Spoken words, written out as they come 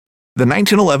The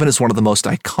 1911 is one of the most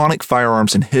iconic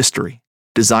firearms in history.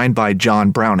 Designed by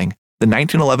John Browning, the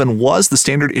 1911 was the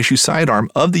standard issue sidearm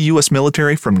of the U.S.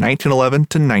 military from 1911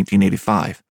 to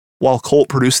 1985. While Colt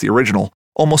produced the original,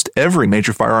 almost every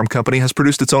major firearm company has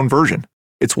produced its own version.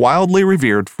 It's wildly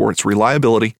revered for its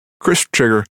reliability, crisp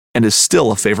trigger, and is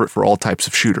still a favorite for all types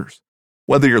of shooters.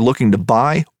 Whether you're looking to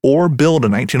buy or build a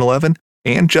 1911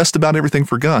 and just about everything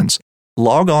for guns,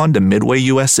 log on to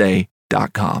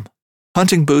MidwayUSA.com.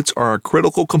 Hunting boots are a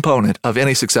critical component of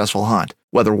any successful hunt.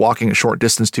 Whether walking a short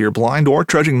distance to your blind or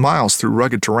trudging miles through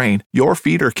rugged terrain, your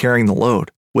feet are carrying the load.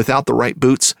 Without the right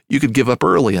boots, you could give up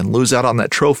early and lose out on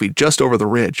that trophy just over the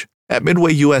ridge. At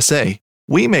Midway USA,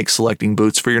 we make selecting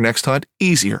boots for your next hunt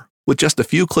easier. With just a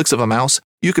few clicks of a mouse,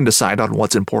 you can decide on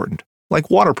what's important, like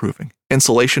waterproofing,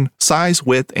 insulation, size,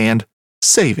 width, and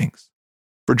savings.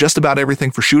 For just about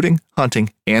everything for shooting,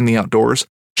 hunting, and the outdoors,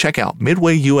 check out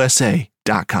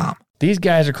MidwayUSA.com. These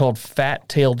guys are called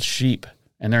fat-tailed sheep,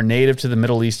 and they're native to the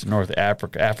Middle East and North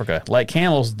Africa. Like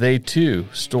camels, they too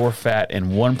store fat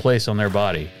in one place on their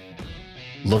body.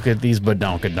 Look at these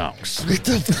badonkadonks. Get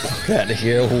the fuck out of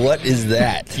here. What is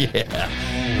that? Yeah.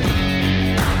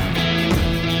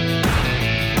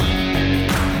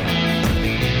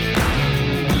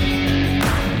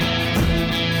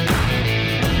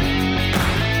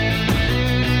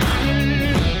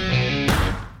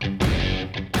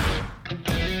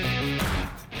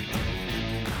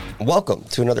 Welcome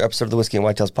to another episode of the Whiskey and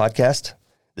Whitetails podcast.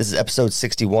 This is episode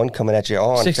 61 coming at you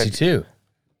on 62.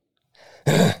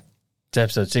 It's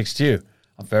episode 62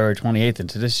 on February 28th, and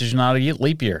this is not a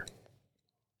leap year.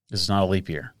 This is not a leap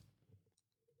year.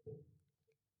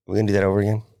 We're going to do that over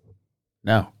again?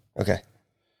 No. Okay.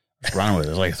 Just run with it.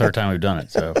 It's like the third time we've done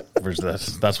it, so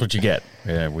that's what you get.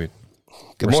 Yeah, we're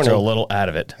morning. Still a little out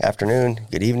of it. Afternoon,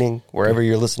 good evening, wherever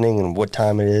you're listening and what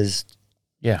time it is.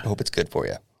 Yeah. I hope it's good for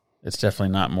you. It's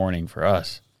definitely not morning for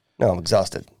us. No, I'm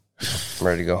exhausted. I'm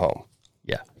ready to go home.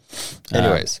 Yeah.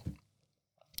 Anyways,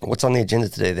 what's on the agenda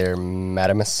today there,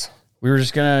 Madamus? We were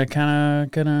just gonna kind of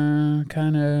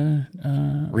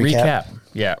recap.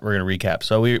 Yeah, we're gonna recap.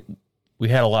 So we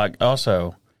had a lot.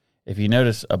 Also, if you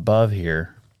notice above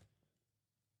here,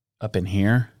 up in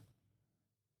here,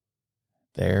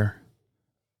 there,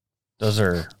 those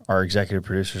are our executive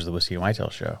producers of the Whiskey and Whitetail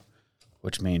Show,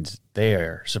 which means they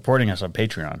are supporting us on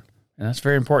Patreon. And that's a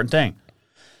very important thing.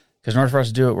 Because in order for us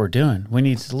to do what we're doing, we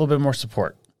need a little bit more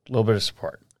support, a little bit of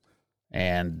support.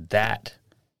 And that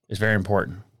is very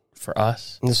important for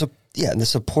us. And the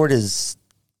support is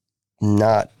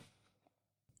not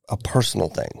a personal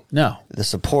thing. No. The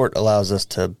support allows us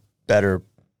to better...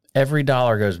 Every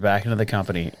dollar goes back into the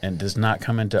company and does not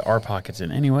come into our pockets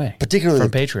in any way. Particularly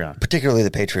from Patreon. Particularly the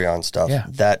Patreon stuff. Yeah.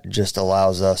 That just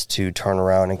allows us to turn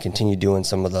around and continue doing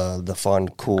some of the fun,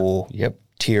 cool,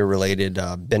 tier-related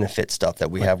benefit stuff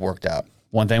that we have worked out.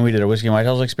 One thing we did at Whiskey and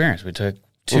Whitetails Experience, we took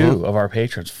two of our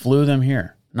patrons, flew them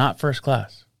here, not first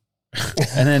class.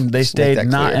 And then they stayed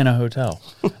not in a hotel.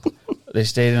 They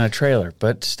stayed in a trailer,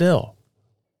 but still,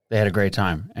 they had a great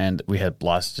time. And we had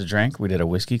lots to drink. We did a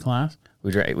whiskey class.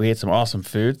 We ate some awesome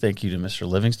food. Thank you to Mr.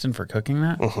 Livingston for cooking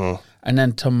that. Mm-hmm. And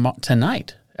then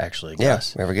tonight, actually,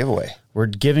 Gus, we have a giveaway. We're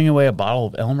giving away a bottle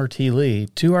of Elmer T. Lee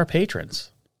to our patrons.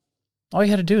 All you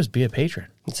had to do is be a patron.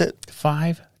 That's it.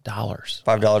 $5.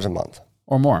 $5 a month.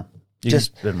 Or more. You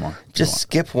just can bid more. Just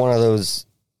skip one of those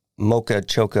mocha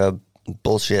choca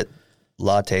bullshit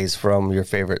lattes from your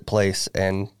favorite place,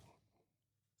 and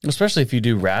especially if you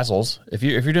do razzles. If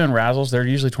you're doing razzles, they're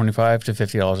usually $25 to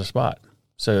 $50 a spot.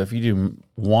 So if you do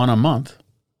one a month,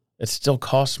 it still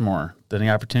costs more than the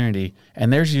opportunity.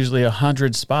 And there's usually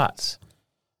 100 spots.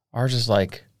 Ours is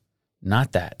like,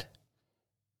 not that.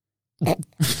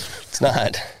 It's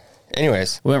not.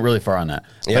 Anyways. We went really far on that.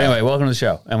 Yeah. But anyway, welcome to the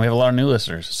show. And we have a lot of new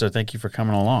listeners, so thank you for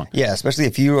coming along. Yeah, especially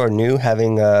if you are new,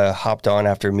 having hopped on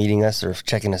after meeting us or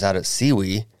checking us out at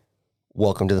Seawee.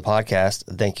 Welcome to the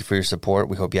podcast. Thank you for your support.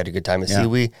 We hope you had a good time at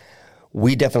Seawee.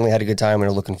 We definitely had a good time and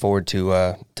are looking forward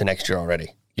to next year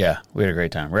already. Yeah, we had a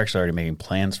great time. We're actually already making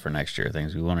plans for next year,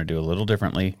 things we want to do a little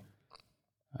differently.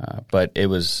 But it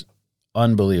was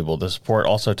unbelievable. The support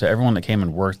also to everyone that came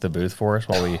and worked the booth for us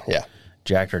while we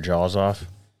jacked our jaws off.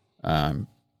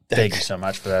 Thank you so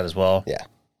much for that as well. Yeah.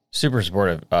 Super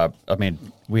supportive. I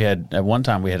mean, we had, at one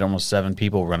time, we had almost 7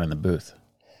 people running the booth.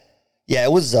 Yeah,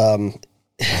 it was kind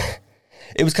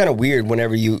of weird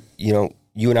whenever you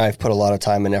and I have put a lot of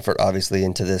time and effort, obviously,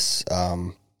 into this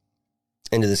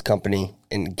company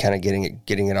and kind of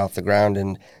getting it off the ground.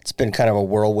 And it's been kind of a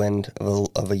whirlwind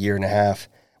of a year and a half.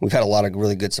 We've had a lot of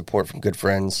really good support from good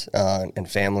friends and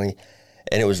family.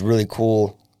 And it was really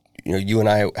cool you and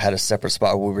I had a separate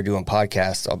spot where we were doing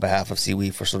podcasts on behalf of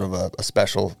CWE for sort of a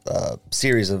special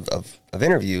series of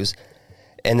interviews.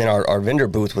 And then our vendor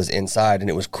booth was inside, and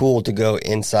it was cool to go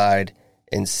inside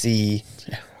and see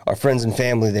our friends and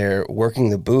family there working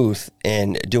the booth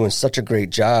and doing such a great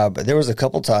job. There was a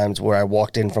couple times where I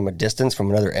walked in from a distance,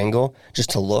 from another angle, just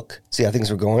to look, see how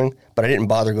things were going. But I didn't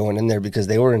bother going in there because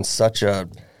they were in such a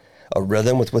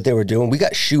rhythm with what they were doing. We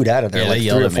got shooed out of there like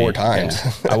 3 or 4 times.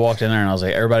 Yeah. I walked in there and I was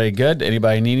like, everybody good?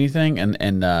 Anybody need anything?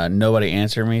 And nobody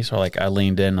answered me. So I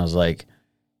leaned in and I was like,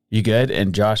 you good?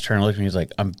 And Josh turned and looked at me. He's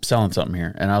like, I'm selling something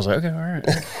here. And I was like, okay, all right.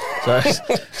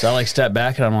 So I stepped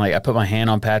back and I put my hand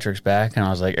on Patrick's back and I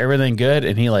was like, everything good?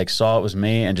 And he saw it was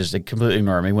me and just completely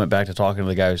ignored me. He went back to talking to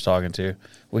the guy he was talking to.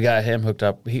 We got him hooked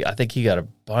up. I think he got a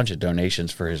bunch of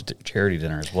donations for his charity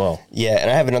dinner as well. Yeah,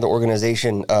 and I have another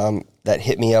organization that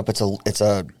hit me up. It's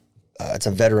a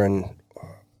veteran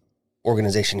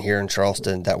organization here in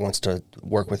Charleston that wants to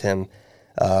work with him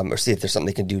or see if there's something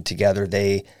they can do together.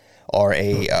 They are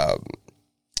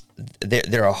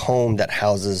they're a home that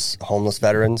houses homeless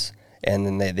veterans, and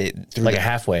then they like a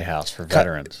halfway house for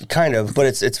veterans, kind of.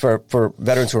 But it's for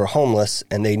veterans who are homeless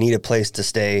and they need a place to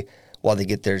stay while they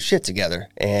get their shit together.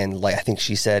 And I think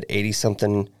she said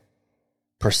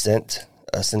 80-something%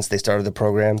 since they started the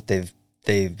program, they've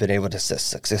been able to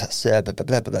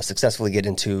successfully get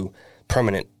into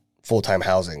permanent full-time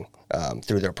housing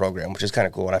through their program, which is kind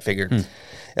of cool. And I figured,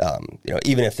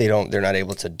 even if they're not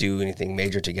able to do anything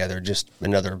major together, just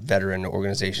another veteran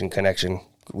organization connection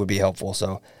would be helpful.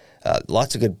 So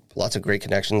lots of great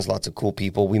connections, lots of cool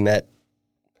people. We met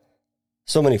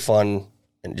so many fun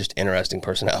and just interesting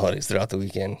personalities throughout the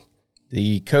weekend.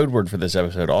 The code word for this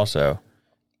episode also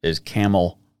is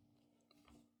camel.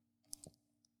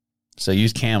 So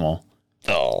use camel.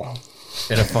 Oh,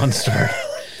 in a fun story.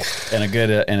 And a good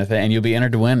and a thing, and you'll be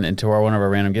entered to win into one of our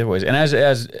random giveaways. And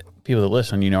as people that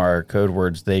listen, our code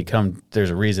words, they come. There's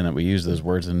a reason that we use those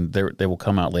words, and they will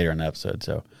come out later in the episode.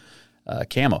 So,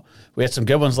 camel. We had some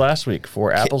good ones last week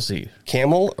for Appleseed.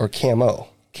 Camel or camo?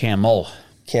 Camel.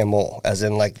 Camel, as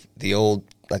in the old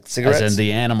cigarettes. As in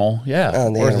the animal, yeah. The or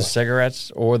animal. The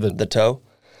cigarettes, or the toe,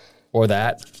 or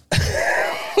that.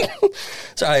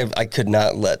 So I could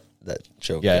not let that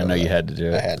joke. Yeah, I know you had to do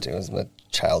it. I had to. It was my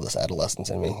childish adolescence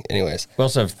in me. Anyways. We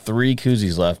also have 3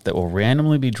 koozies left that will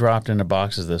randomly be dropped into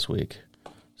boxes this week.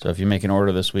 So if you make an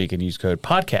order this week and use code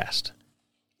podcast,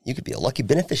 you could be a lucky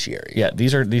beneficiary. Yeah,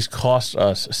 these cost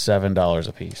us $7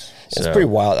 a piece. It's pretty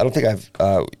wild. I don't think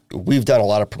we've done a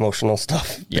lot of promotional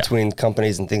stuff between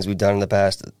companies and things we've done in the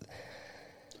past.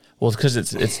 Well, it's because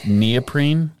it's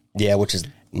neoprene. Yeah, which is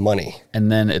money.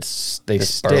 And then they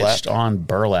stitched on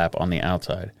burlap on the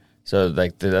outside. So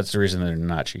that's the reason they're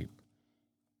not cheap.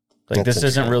 This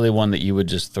isn't really one that you would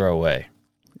just throw away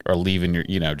or leave in your,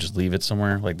 just leave it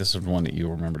somewhere. This is one that you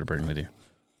remember to bring with you.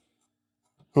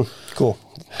 Cool.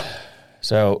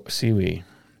 So, CWE.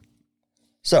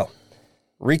 So,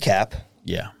 recap.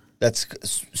 Yeah.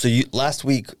 Last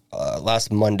week,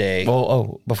 last Monday.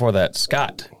 Before that,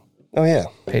 Scott. Oh, yeah.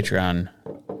 Patreon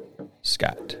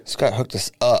Scott. Scott hooked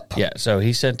us up. Yeah, so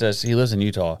he lives in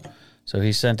Utah. So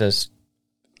he sent us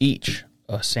each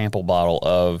a sample bottle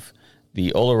of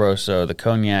the Oloroso, the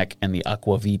Cognac, and the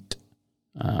Aquavit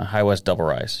High West Double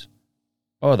Rice.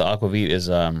 Oh, the Aquavit is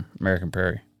American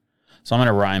Prairie. So I'm in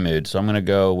a rye mood, so I'm going to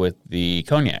go with the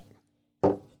Cognac.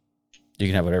 You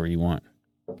can have whatever you want.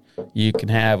 You can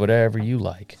have whatever you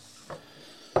like.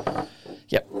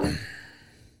 Yep.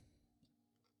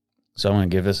 So I'm going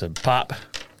to give this a pop.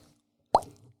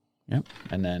 Yep.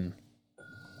 And then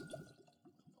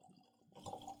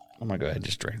I'm going to go ahead and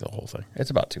just drink the whole thing. It's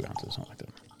about 2 ounces, something like that.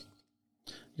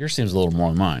 Yours seems a little more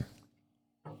than mine.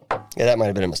 Yeah, that might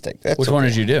have been a mistake. Which one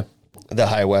did you do? The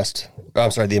High West. Oh,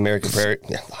 I'm sorry, the American Prairie.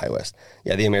 Yeah, the High West.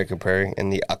 Yeah, the American Prairie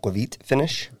and the Aquavit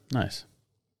finish. Nice.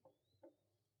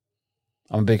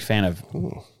 I'm a big fan of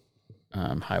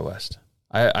High West.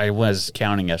 I was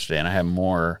counting yesterday, and I have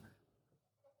more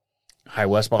High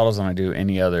West bottles than I do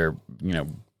any other,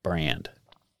 brand,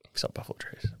 except Buffalo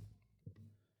Trace.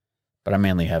 But I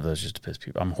mainly have those just to piss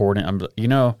people. I'm hoarding.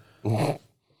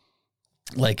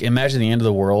 Imagine the end of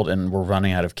the world and we're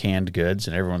running out of canned goods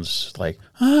and everyone's like,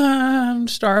 I'm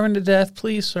starving to death,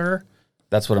 please, sir.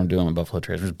 That's what I'm doing with Buffalo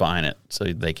Trace. I'm just buying it so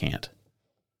they can't.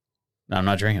 No, I'm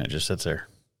not drinking it. It just sits there.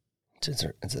 It's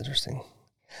interesting.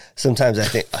 Sometimes I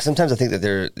think that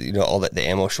there, all the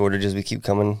ammo shortages we keep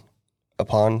coming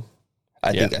upon.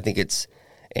 I think it's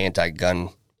anti-gun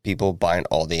people buying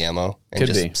all the ammo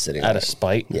and sitting out of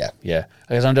spite. Yeah.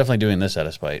 Because I'm definitely doing this out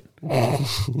of spite.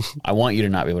 I want you to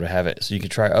not be able to have it so you can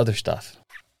try other stuff.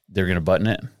 They're going to button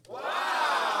it.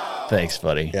 Wow. Thanks,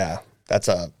 buddy. Yeah, that's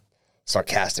a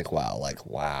sarcastic wow. Like,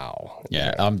 wow.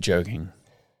 Yeah, I'm joking.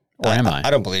 Or am I?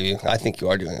 I don't believe you. I think you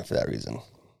are doing it for that reason.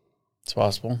 It's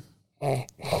possible.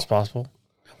 It's possible.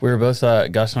 We were both,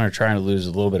 Gus and I are trying to lose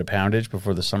a little bit of poundage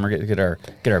before the summer, get our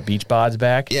beach bods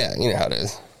back. Yeah, you know how it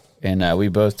is. And we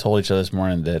both told each other this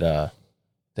morning that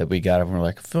we got up and we're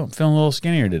like, feeling a little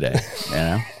skinnier today. You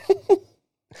know?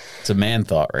 It's a man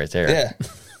thought right there. Yeah.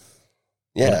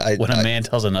 Yeah. When a man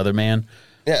tells another man,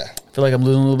 yeah, I feel like I'm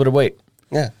losing a little bit of weight.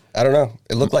 Yeah. I don't know.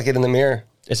 It looked like it in the mirror.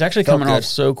 It's actually coming off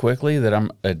so quickly that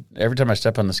I'm every time I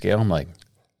step on the scale, I'm like,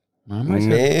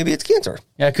 maybe it's cancer.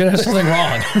 Yeah, I could have something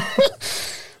wrong.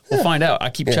 We'll find out. I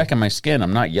keep checking my skin.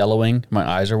 I'm not yellowing. My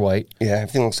eyes are white. Yeah,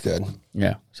 everything looks good.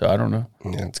 Yeah, so I don't know.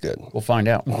 Yeah, it's good. We'll find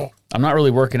out. I'm not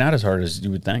really working out as hard as you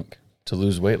would think to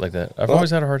lose weight like that. I've always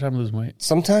had a hard time losing weight.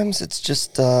 Sometimes it's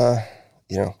just, as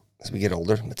we get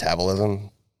older,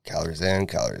 metabolism, calories in,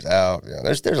 calories out. You know,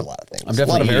 there's a lot of things. I'm definitely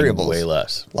a lot of variables. Way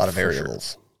less. A lot of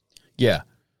variables. Sure. Yeah.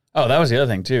 Oh, that was the other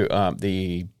thing too.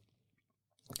 The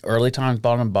early times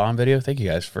bottom bomb video. Thank you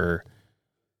guys for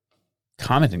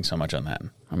commenting so much on that.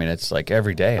 I mean, it's like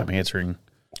every day I'm answering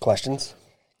questions.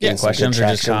 Yeah, questions or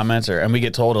just comments, and we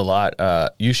get told a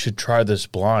lot. You should try this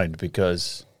blind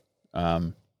because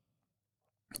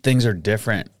things are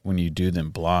different when you do them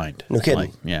blind. No kidding.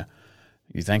 Like, yeah,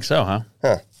 you think so, huh?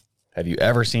 Huh. Have you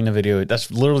ever seen a video?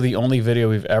 That's literally the only video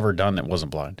we've ever done that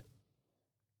wasn't blind.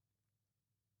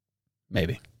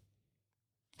 Maybe.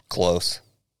 Close.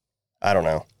 I don't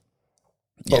know.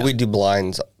 But we do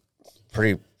blinds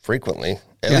pretty frequently.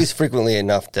 At least frequently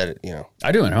enough that,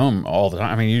 I do at home all the time.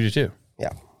 I mean, you do too.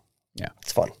 Yeah. Yeah.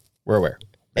 It's fun. We're aware.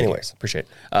 Anyways. Appreciate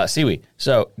it. Seaweed.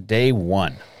 So day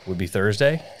 1 would be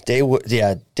Thursday. Day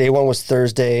 1 was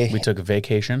Thursday. We took a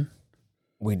vacation.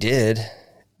 We did.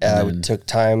 We took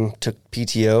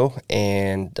PTO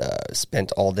and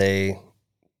spent all day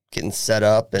getting set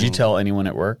up. And did you tell anyone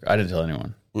at work? I didn't tell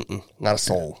anyone. Not a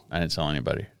soul. I didn't tell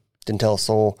anybody. Didn't tell a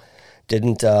soul.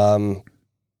 Didn't.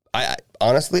 I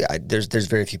honestly, there's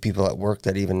very few people at work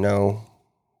that even know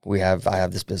I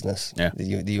have this business. Yeah.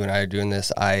 You and I are doing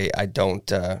this. I don't.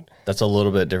 That's a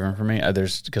little bit different for me.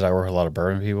 Because I work with a lot of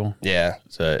bourbon people. Yeah.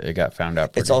 So it got found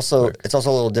out. It's also a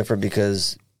little different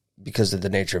because of the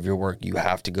nature of your work, you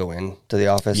have to go in to the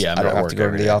office. Yeah, I don't have to go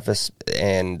to the office.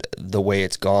 And the way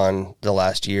it's gone the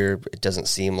last year, it doesn't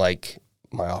seem like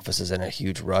my office is in a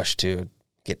huge rush to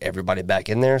get everybody back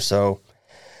in there. So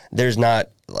there's not,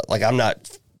 like, I'm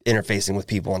not interfacing with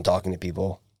people and talking to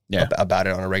people about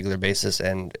it on a regular basis.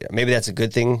 And maybe that's a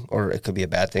good thing, or it could be a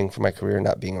bad thing for my career,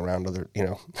 not being around other,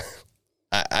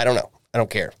 I don't know. I don't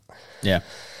care. Yeah.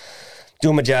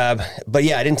 Doing my job. But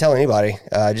yeah, I didn't tell anybody.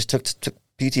 I just took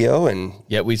PTO and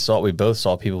we both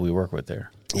saw people we work with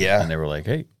there. Yeah. And they were like,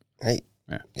 hey.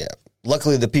 Yeah.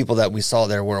 Luckily the people that we saw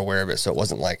there were aware of it, so it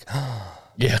wasn't like,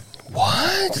 yeah.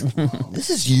 What? This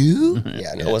is you?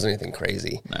 Yeah, no, it wasn't anything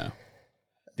crazy. No.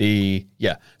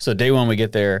 So day 1 we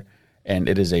get there and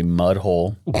it is a mud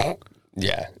hole.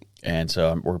 Yeah. And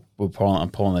so I'm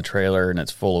pulling the trailer and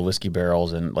it's full of whiskey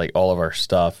barrels and like all of our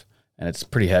stuff, and it's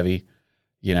pretty heavy,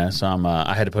 so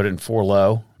I had to put it in 4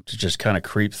 low to just kind of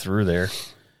creep through there.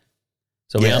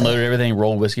 So we unloaded everything,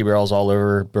 rolling whiskey barrels all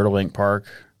over Bertle Bank Park,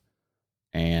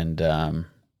 and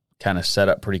kind of set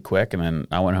up pretty quick. And then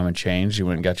I went home and changed. You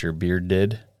went and got your beard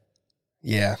did.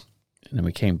 Yeah. And then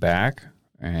we came back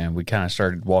and we kind of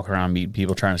started walking around, meeting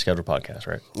people, trying to schedule podcasts,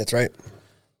 right? That's right.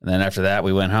 And then after that,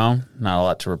 we went home. Not a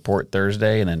lot to report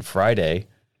Thursday. And then Friday,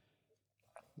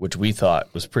 which we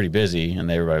thought was pretty busy, and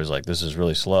everybody was like, this is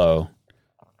really slow.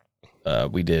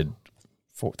 We did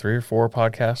 3 or 4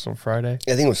 podcasts on Friday.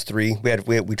 I think it was 3.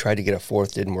 We tried to get a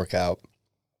 4th, didn't work out,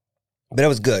 but it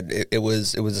was good. It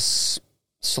was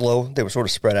slow. They were sort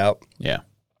of spread out. Yeah,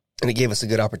 and it gave us a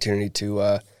good opportunity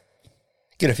to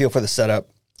get a feel for the setup,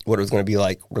 what it was going to be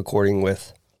like recording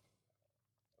with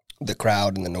the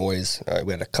crowd and the noise.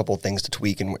 We had a couple of things to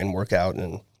tweak and work out,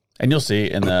 and you'll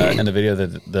see in the video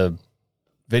that the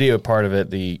video part of it,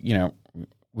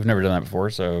 we've never done that before,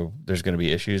 so there's going to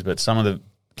be issues. But some of the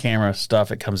camera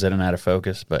stuff, it comes in and out of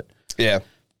focus. But yeah,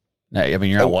 I mean,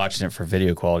 you're not watching it for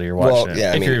video quality. You're watching it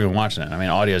if you're even watching it. I mean,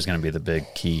 audio is going to be the big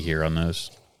key here on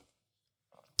those.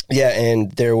 Yeah,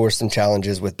 and there were some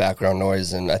challenges with background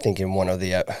noise, and I think in one of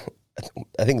the,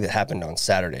 I think that happened on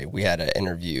Saturday. We had an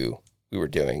interview we were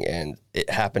doing, and it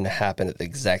happened to happen at the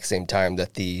exact same time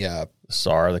that the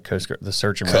SAR, the Coast Guard, the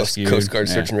Search and Rescue, Coast Guard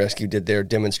Search and Rescue did their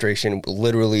demonstration.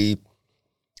 Literally,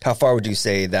 how far would you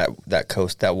say that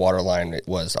water line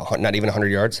was? Not even 100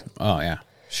 yards. Oh yeah,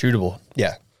 shootable.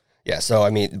 Yeah. So I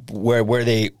mean, where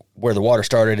the water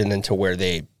started and then to where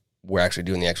they were actually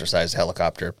doing the exercise,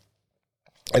 helicopter,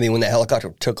 I mean, when the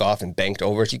helicopter took off and banked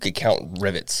over us, you could count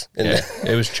rivets.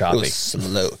 It was choppy. It was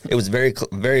slow. It was very,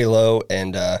 very low,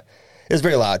 and it was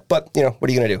very loud. But, you know, what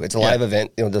are you going to do? It's a live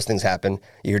event. You know, those things happen.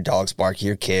 You hear dogs bark, you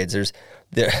hear kids.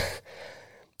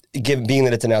 Being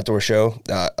that it's an outdoor show,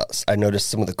 I noticed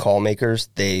some of the call makers,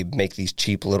 they make these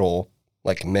cheap little,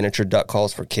 like, miniature duck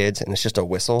calls for kids, and it's just a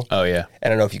whistle. Oh, yeah. And I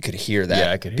don't know if you could hear that.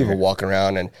 Yeah, I could hear people it. walking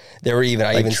around, and there were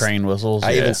even train whistles.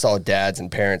 I even saw dads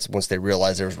and parents, once they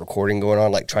realized there was recording going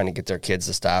on, like trying to get their kids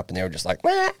to stop, and they were just like,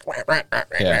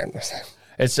 yeah.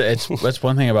 That's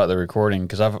one thing about the recording,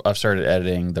 because I've started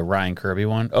editing the Ryan Kirby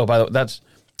one. Oh, by the way, that's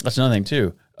another thing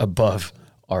too. Above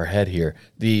our head here,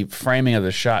 the framing of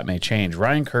the shot may change.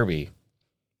 Ryan Kirby,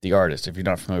 the artist, if you're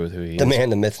not familiar with who he is, the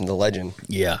man, the myth, and the legend.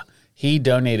 Yeah, he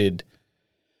donated.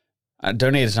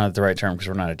 Donate is not the right term because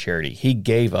we're not a charity. He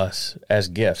gave us as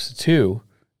gifts 2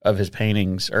 of his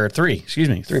paintings, or 3, excuse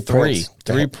me, 3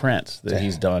 prints that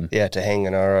he's done. Yeah, to hang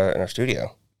in our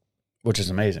studio, which is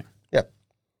amazing. Yep,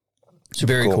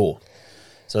 very cool.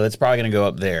 So it's probably going to go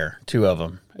up there, 2 of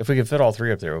them. If we can fit all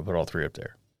 3 up there, we'll put all 3 up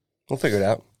there. We'll figure it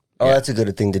out. Oh, yeah. That's a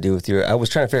good thing to do with your. I was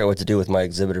trying to figure out what to do with my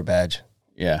exhibitor badge.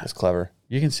 Yeah, that's clever.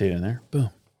 You can see it in there. Boom.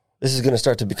 This is going to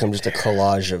start to become just a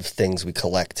collage of things we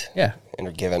collect. Yeah, and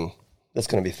are given. That's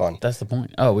going to be fun. That's the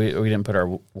point. Oh, we didn't put our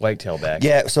whitetail back.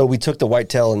 Yeah, so we took the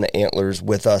whitetail and the antlers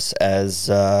with us as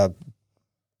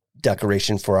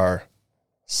decoration for our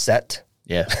set.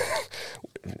 Yeah.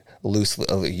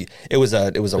 Loosely, it was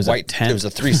a white tent. It was a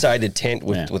 3-sided tent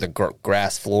with a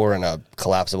grass floor and a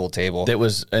collapsible table. That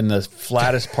was in the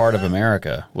flattest part of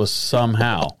America. Was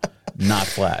somehow not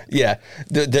flat. Yeah.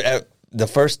 The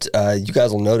first, you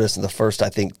guys will notice in the first, I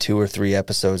think, 2 or 3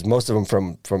 episodes, most of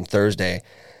them from Thursday.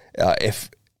 If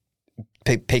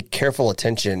pay careful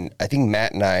attention, I think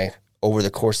Matt and I, over the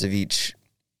course of each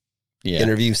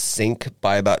interview, sink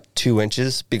by about 2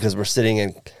 inches because we're sitting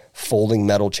in folding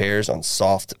metal chairs on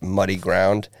soft, muddy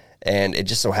ground. And it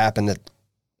just so happened that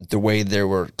the way there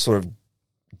were sort of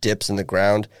dips in the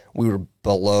ground, we were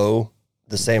below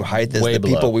the same height as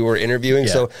people we were interviewing.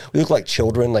 Yeah. So we looked like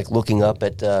children, like looking up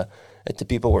at the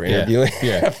people we're interviewing.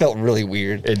 Yeah. It felt really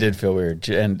weird. It did feel weird.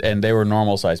 And they were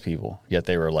normal sized people, yet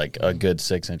they were like a good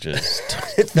 6 inches.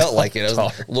 It felt like it. I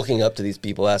was looking up to these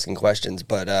people asking questions.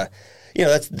 But, you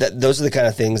know, those are the kind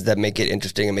of things that make it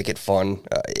interesting and make it fun.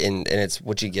 And it's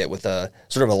what you get with a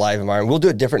sort of a live environment. We'll do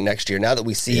it different next year. Now that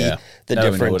we see the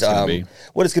different,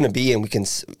 what it's going to be, and we can,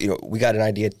 you know, we got an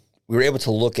idea. We were able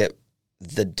to look at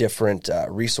the different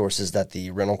resources that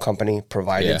the rental company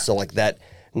provided. Yeah. So like that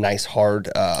nice hard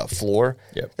floor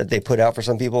that they put out for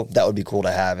some people, that would be cool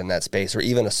to have in that space. Or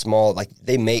even a small, like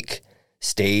they make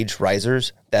stage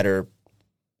risers that are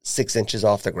 6 inches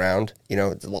off the ground, you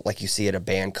know, like you see at a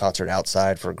band concert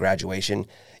outside for graduation.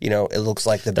 You know, it looks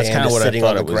like the band is sitting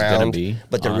on the ground,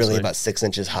 but they're really about 6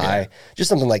 inches high. Yeah. Just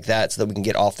something like that so that we can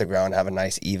get off the ground, have a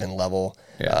nice even level.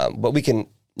 Yeah. But we can,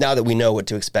 now that we know what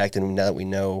to expect and now that we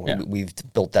know we've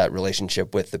built that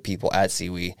relationship with the people at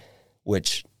SeaWee,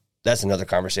 which that's another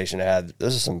conversation to have.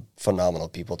 Those are some phenomenal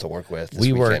people to work with.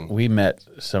 We met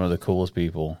some of the coolest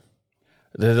people.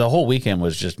 The whole weekend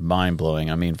was just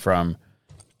mind-blowing. I mean, from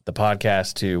the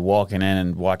podcast to walking in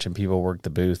and watching people work the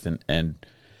booth and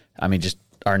I mean, just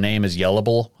our name is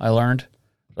Yellable, I learned.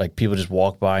 Like people just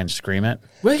walk by and scream it.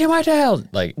 William Whitetail!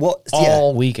 Like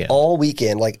all weekend. All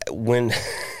weekend. Like when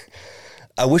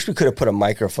I wish we could have put a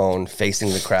microphone facing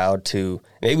the crowd to,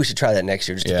 maybe we should try that next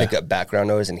year just to pick up background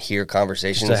noise and hear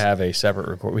conversations. Just to have a separate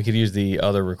record. We could use the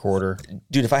other recorder.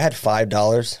 Dude, if I had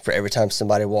 $5 for every time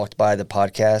somebody walked by the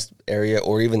podcast area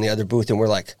or even the other booth and we're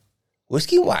like,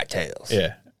 whiskey and whitetails.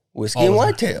 Yeah. Whiskey and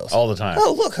whitetails. All the time.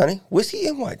 Oh, look, honey, whiskey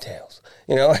and whitetails.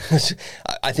 You know,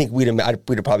 I think we'd have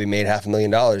probably made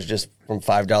 $500,000 just from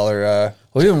 $5.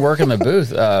 Well, even working the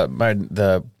booth,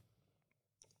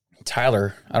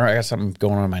 Tyler, I got something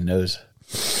going on in my nose.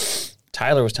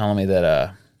 Tyler was telling me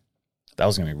that that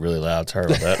was going to be really loud. Sorry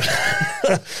about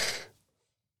that.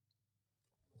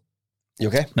 You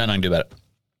okay? Nothing I can do about it.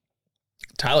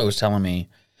 Tyler was telling me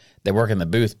they work in the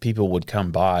booth. People would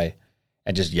come by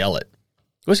and just yell it.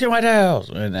 Whiskey and Whitetails.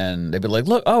 And then they'd be like,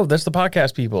 look, oh, that's the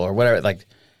podcast people or whatever. Like,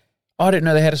 oh, I didn't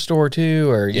know they had a store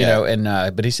too. Or, you know, and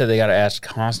but he said they got to ask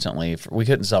constantly. We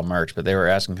couldn't sell merch, but they were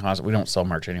asking constantly. We don't sell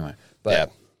merch anyway.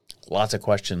 But lots of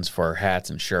questions for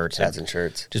hats and shirts.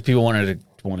 Just people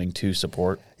wanting to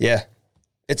support. Yeah.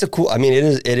 It's a cool, I mean,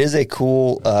 it is a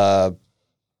cool,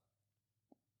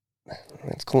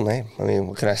 it's a cool name. I mean,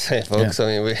 what can I say, folks?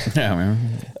 Yeah. I mean,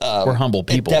 we're humble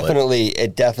people.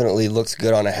 It definitely looks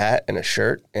good on a hat and a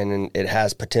shirt, and it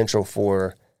has potential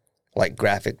for like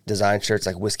graphic design shirts,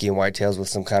 like Whiskey and Whitetails with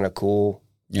some kind of cool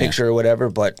picture or whatever.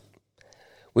 But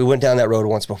we went down that road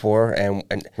once before, and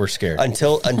we're scared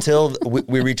until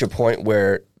we reach a point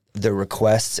where the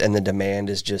requests and the demand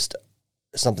is just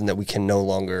something that we can no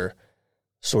longer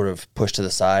sort of push to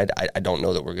the side. I don't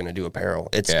know that we're going to do apparel.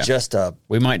 It's just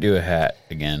we might do a hat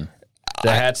again.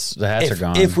 The hats are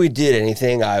gone. If we did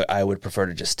anything, I would prefer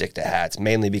to just stick to hats,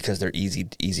 mainly because they're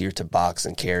easier to box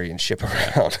and carry and ship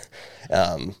around.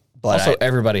 But also,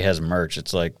 everybody has merch.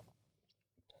 It's like,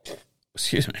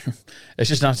 excuse me, it's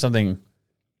just not something.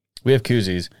 We have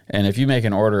koozies, and if you make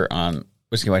an order on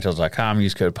whiskeyandwhitetails.com,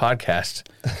 use code podcast,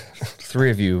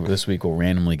 3 of you this week will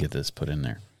randomly get this put in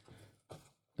there.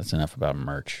 That's enough about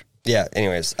merch. Yeah.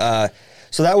 Anyways,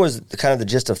 so that was kind of the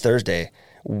gist of Thursday.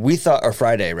 We thought, or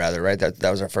Friday rather, right?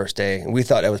 That was our first day, and we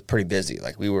thought it was pretty busy.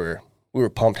 Like we were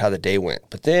pumped how the day went,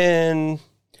 but then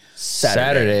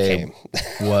Saturday came.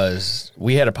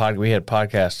 we had a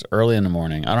podcast early in the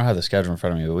morning. I don't have the schedule in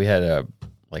front of me, but we had a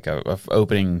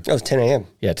opening. It was 10 a.m.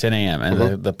 Yeah, 10 a.m.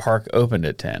 And the park opened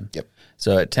at 10. Yep.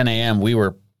 So at 10 a.m. we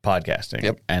were podcasting.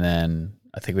 Yep. And then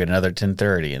I think we had another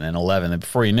 10:30, and then 11. And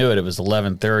before you knew it, it was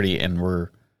 11:30, and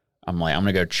I'm like, I'm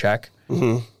gonna go check.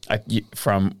 Mm-hmm.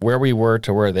 From where we were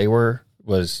to where they were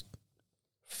was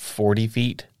 40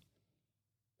 feet.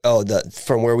 Oh,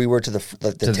 from where we were to the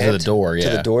tent? To the door, yeah.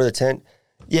 To the door of the tent?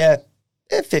 Yeah,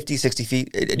 50, 60 feet.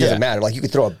 It doesn't matter. Like, you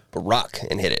could throw a rock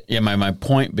and hit it. Yeah, my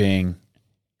point being,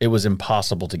 it was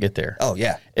impossible to get there. Oh,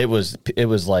 yeah. It was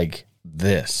like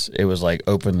this. It was like,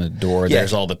 open the door,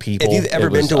 there's all the people. If you've ever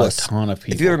been to a ton of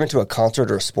people. If you've ever been to a concert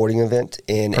or a sporting event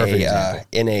in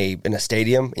a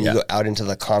stadium, and you go out into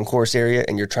the concourse area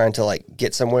and you're trying to like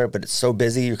get somewhere, but it's so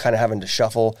busy, you're kind of having to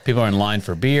shuffle. People are in line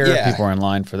for beer. Yeah. People are in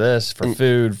line for this, for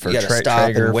food, for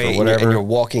Traeger, and wait, for whatever. And you're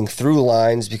walking through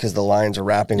lines because the lines are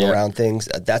wrapping around things.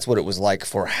 That's what it was like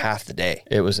for half the day.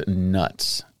 It was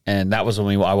nuts. And that was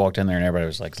when I walked in there and everybody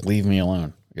was like, leave me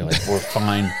alone. You're like, we're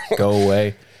fine. Go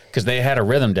away. Because they had a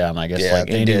rhythm down, I guess. Yeah,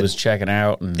 like Andy was checking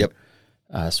out, and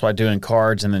so I doing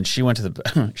cards, and then she went to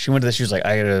the she was like,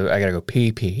 I gotta go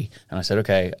pee, and I said,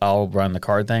 okay, I'll run the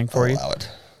card thing for you. Allow it.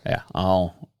 Yeah,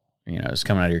 it's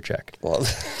coming out of your check. Well,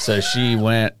 so she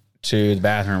went to the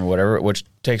bathroom or whatever, which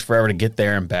takes forever to get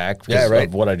there and back because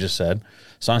of what I just said.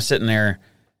 So I'm sitting there,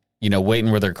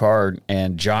 waiting with her card,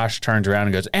 and Josh turns around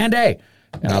and goes, Andy,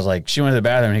 and I was like, she went to the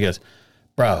bathroom, and he goes,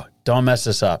 bro, don't mess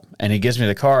this up, and he gives me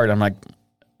the card. I'm like,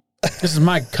 this is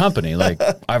my company. Like,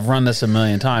 I've run this a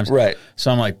million times. Right.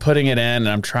 So I'm like putting it in, and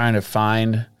I'm trying to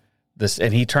find this.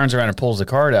 And he turns around and pulls the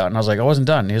card out. And I was like, I wasn't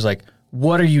done. And he was like,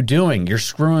 what are you doing? You're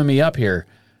screwing me up here.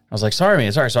 I was like, sorry,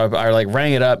 man. Sorry. So I like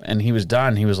rang it up, and he was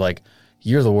done. He was like,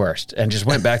 you're the worst. And just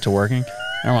went back to working.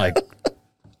 And I'm like,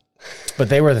 but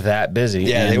they were that busy.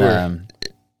 Yeah, and, they were.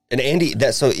 And Andy,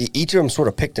 so each of them sort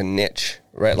of picked a niche,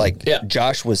 right? Like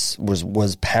Josh was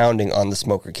pounding on the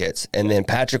smoker kits, and then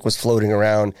Patrick was floating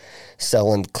around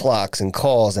selling clocks and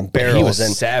calls and barrels. He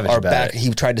was savage about it. He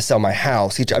tried to sell my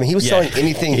house. He was selling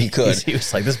anything he could. He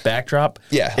was like, this backdrop,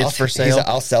 it's for sale. Like,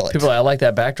 I'll sell it. People are like, I like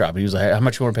that backdrop. And he was like, how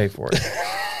much you want to pay for it?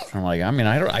 I'm like,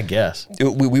 I guess.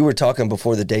 We were talking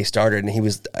before the day started, and he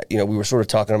was, we were sort of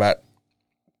talking about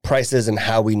prices and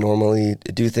how we normally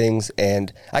do things,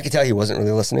 and I could tell he wasn't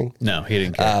really listening. No, he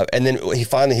didn't care. And then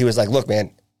he was like, look,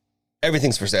 man,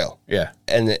 everything's for sale. Yeah.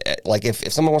 And like,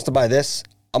 if someone wants to buy this,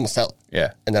 I'm gonna sell it.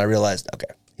 Yeah. And then I realized,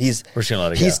 okay, he's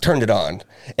go. Turned it on.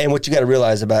 And what you got to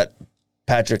realize about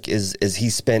Patrick is he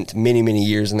spent many, many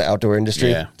years in the outdoor industry.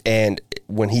 Yeah. And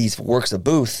when he works a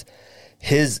booth,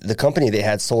 the company they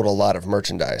had sold a lot of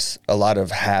merchandise, a lot of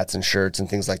hats and shirts and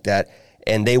things like that.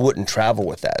 And they wouldn't travel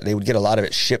with that. They would get a lot of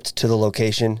it shipped to the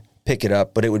location, pick it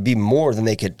up, but it would be more than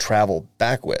they could travel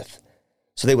back with.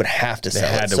 So they would have to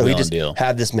sell it. So he just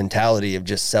had this mentality of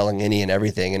just selling any and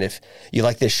everything. And if you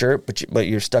like this shirt, but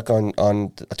you're stuck on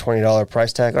a $20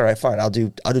 price tag, all right, fine. I'll do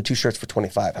 2 shirts for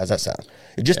 $25. How's that sound?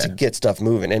 Just to get stuff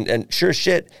moving. And sure as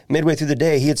shit, midway through the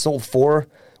day, he had sold 4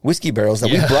 whiskey barrels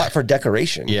that we brought for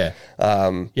decoration. Yeah.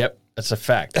 Yep. That's a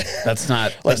fact. That's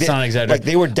not not exaggerating. Like,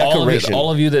 they were decoration. All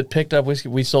of you that picked up whiskey,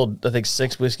 we sold, I think,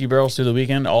 6 whiskey barrels through the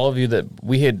weekend. All of you that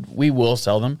we will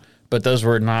sell them, but those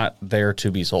were not there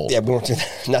to be sold. Yeah, we won't do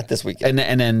that. Not this weekend.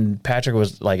 And then Patrick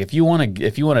was like, if you want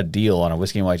a deal on a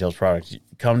Whiskey and Whitetails product,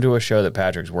 come to a show that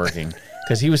Patrick's working,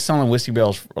 because he was selling whiskey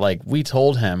barrels. Like, we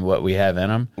told him what we have in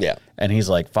them. Yeah. And he's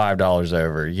like $5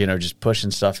 over, just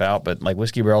pushing stuff out. But like,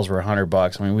 whiskey barrels were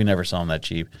 $100. I mean, we never saw them that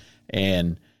cheap.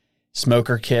 And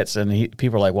smoker kits, and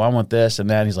people are like, well, I want this and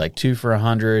that. And he's like, 2 for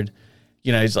 $100.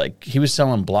 He's like, he was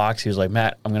selling blocks. He was like,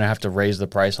 Matt, I'm going to have to raise the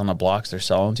price on the blocks. They're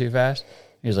selling too fast.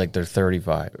 He was like, they're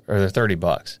 $35 or they're $30.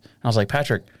 And I was like,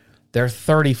 Patrick, they're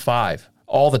 $35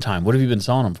 all the time. What have you been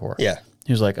selling them for? Yeah.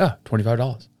 He was like, oh,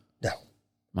 $25. No.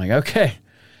 I'm like, okay.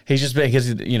 He's just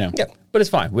because, you know, but it's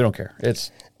fine. We don't care.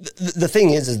 It's the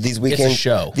thing is these weekends, it's a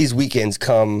show. These weekends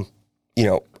come, you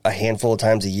know, a handful of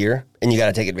times a year, and you got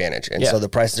to take advantage. And so the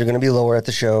prices are going to be lower at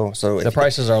the show. So the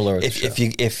prices are lower.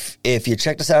 If you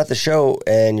checked us out at the show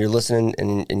and you're listening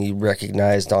and you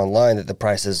recognized online that the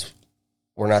prices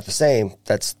were not the same,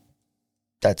 that's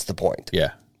the point.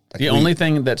 Yeah. Like the only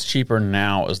thing that's cheaper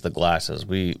now is the glasses.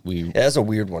 That's a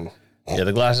weird one. Yeah,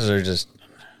 the glasses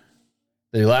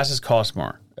cost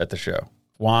more at the show.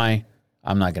 Why?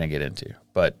 I'm not going to get into,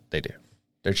 but they do.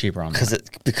 They're cheaper on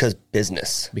because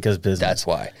business. Because business. That's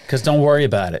why. Because don't worry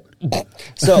about it.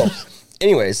 So,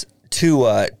 anyways,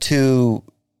 to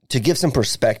give some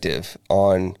perspective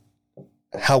on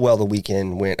how well the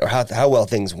weekend went, or how well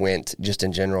things went, just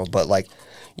in general. But like,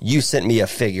 you sent me a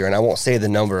figure, and I won't say the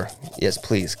number. Yes,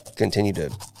 please continue to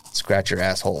scratch your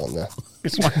asshole on the.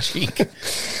 It's my cheek.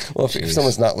 Well, if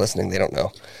someone's not listening, they don't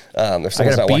know. If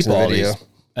someone's not watching the video,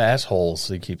 assholes.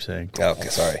 You keep saying. Okay,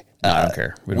 sorry. No, I don't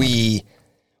care.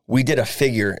 We did a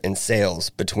figure in sales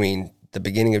between the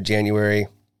beginning of January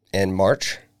and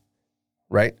March,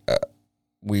 right?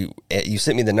 You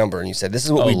sent me the number and you said this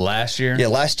is what last year. Yeah,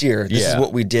 last year. This is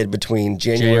what we did between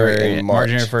January and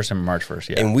March. January 1st and March 1st.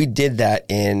 Yeah, and we did that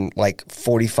in like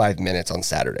 45 minutes on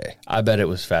Saturday. I bet it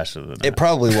was faster than that. It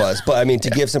probably was, but I mean, to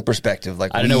give some perspective,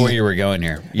 like I don't know where you were going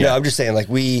here. Yeah, no, I'm just saying, like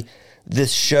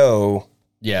this show.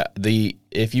 Yeah,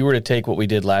 if you were to take what we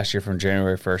did last year from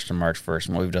January 1st to March 1st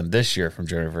and what we've done this year from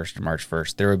January 1st to March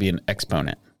 1st, there would be an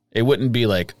exponent. It wouldn't be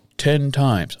like 10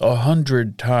 times,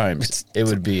 100 times. It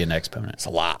would be an exponent. It's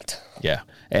a lot. Yeah,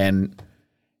 and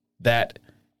that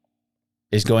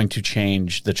is going to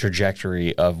change the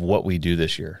trajectory of what we do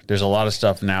this year. There's a lot of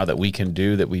stuff now that we can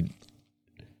do that we...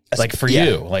 Like for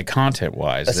you, like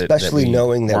content-wise. Especially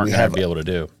knowing that we have... be able to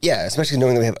do. Yeah, especially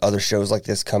knowing that we have other shows like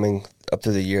this coming up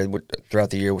through the year, throughout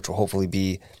the year, which will hopefully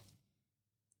be,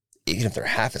 even if they're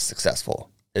half as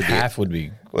successful. Would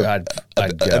be...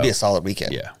 It'd be a solid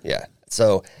weekend. Yeah. Yeah.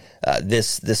 So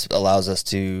this allows us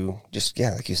to just,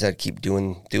 like you said, keep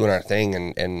doing our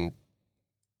thing and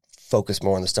focus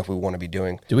more on the stuff we want to be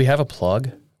doing. Do we have a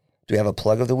plug? Do we have a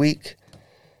plug of the week?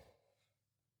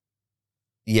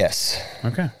 Yes.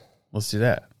 Okay. Let's do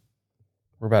that.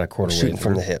 We're about a quarter way shooting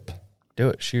from the hip. Do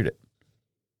it. Shoot it.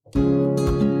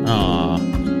 Aw.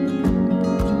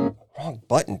 Wrong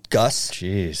button, Gus.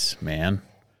 Jeez, man.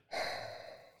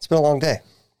 It's been a long day.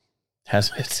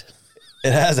 Has it?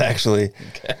 It has, actually.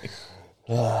 Okay.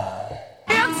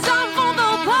 It's time for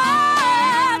the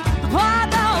plug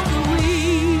of the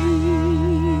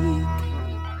week.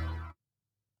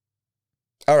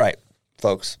 All right,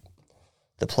 folks.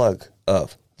 The plug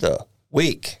of the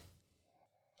week.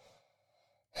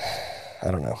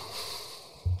 I don't know.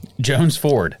 Jones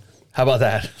Ford. How about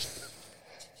that?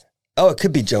 Oh, it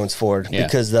could be Jones Ford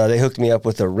because they hooked me up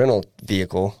with a rental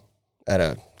vehicle at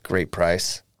a great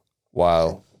price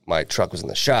while my truck was in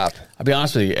the shop. I'll be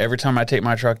honest with you. Every time I take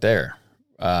my truck there,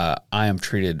 I am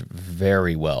treated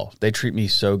very well. They treat me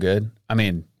so good. I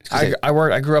mean, I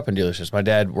grew up in dealerships. My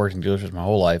dad worked in dealerships my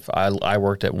whole life. I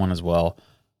worked at one as well.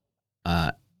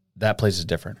 That place is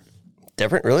different.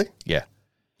 Different, really? Yeah.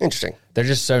 Interesting. They're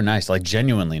just so nice, like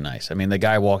genuinely nice. I mean, the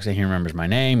guy walks in, he remembers my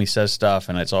name, he says stuff,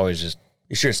 and it's always just.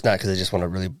 You sure it's not because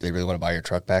they really want to buy your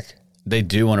truck back? They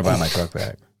do want to buy my truck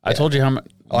back. I told you how much.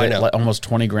 I know. Like almost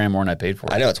 $20,000 more than I paid for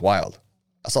it. I know, it's wild.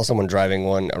 I saw someone driving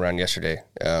one around yesterday.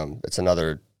 It's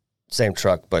another same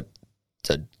truck, but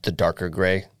the darker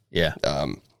gray. Yeah.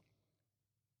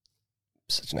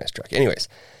 Such a nice truck. Anyways,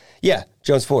 yeah,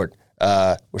 Jones Ford.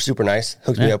 We're super nice.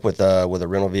 Hooked me up with a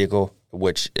rental vehicle,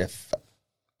 which if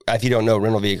you don't know,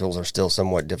 rental vehicles are still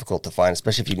somewhat difficult to find,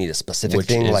 especially if you need a specific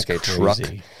thing like a truck.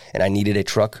 And I needed a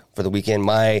truck for the weekend.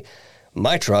 My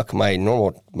truck,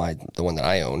 the one that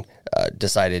I own,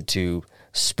 decided to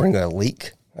spring a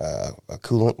leak, a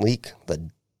coolant leak the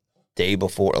day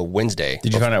before, a Wednesday.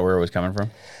 Did you find out where it was coming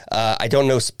from? I don't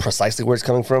know precisely where it's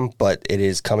coming from, but it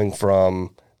is coming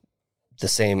from the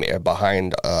same air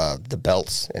behind the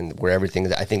belts and where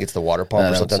everything. I think it's the water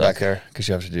pump or something back there. Because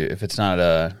you have to do, if it's not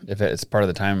if it's part of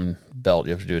the timing belt,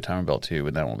 you have to do a timing belt too,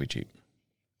 but that won't be cheap.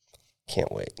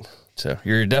 Can't wait. So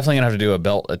you're definitely gonna have to do a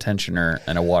belt, a tensioner,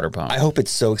 and a water pump. I hope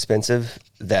it's so expensive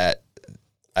that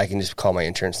I can just call my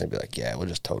insurance and they'd be like, "Yeah, we'll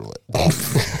just total it."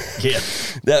 Yeah,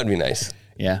 that would be nice.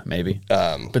 Yeah, maybe.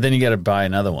 But then you got to buy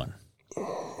another one.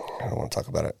 I don't want to talk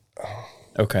about it.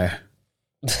 Okay.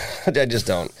 I just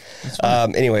don't.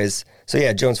 Anyways, so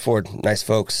yeah, Jones Ford, nice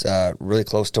folks, really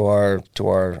close to our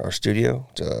studio,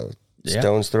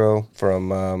 stone's throw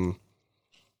from.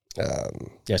 Yeah,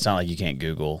 it's not like you can't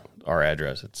Google our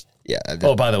address. It's Yeah.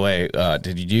 Oh, by the way,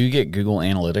 did you get Google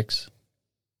Analytics?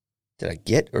 Did I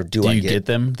get or Do you get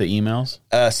them, the emails?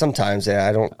 Sometimes, yeah.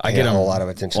 I don't pay get a whole them lot of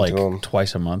attention like to them.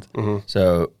 twice a month. Mhm.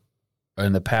 So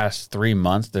in the past 3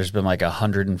 months, there's been like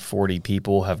 140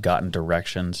 people have gotten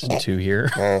directions to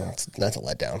here. That's a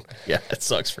letdown. Yeah, it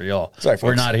sucks for y'all. Sorry,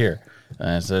 We're folks. not here.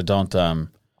 So don't...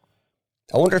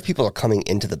 I wonder if people are coming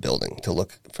into the building to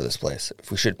look for this place.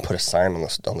 If we should put a sign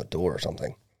on the door or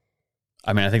something.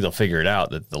 I mean, I think they'll figure it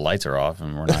out that the lights are off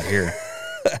and we're not here.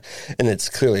 And it's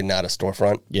clearly not a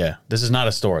storefront. Yeah, this is not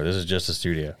a store. This is just a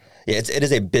studio. Yeah, it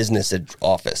is a business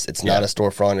office. It's not a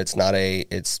storefront. It's not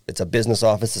it's a business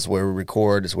office. It's where we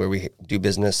record. It's where we do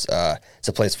business. It's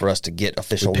a place for us to get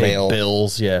official Pay mail.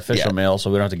 bills, official mail, so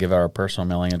we don't have to give out our personal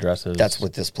mailing addresses. That's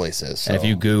what this place is. And if so.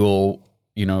 you Google,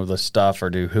 the stuff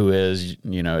or do who is,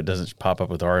 it doesn't pop up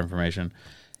with our information.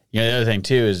 The other thing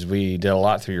too is we did a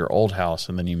lot through your old house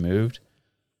and then you moved.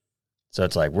 So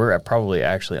it's like we're probably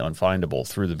actually unfindable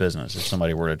through the business if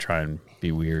somebody were to try and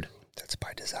be weird. That's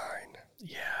by design.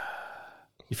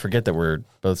 You forget that we're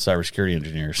both cybersecurity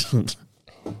engineers.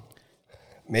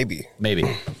 Maybe.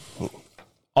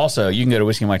 Also, you can go to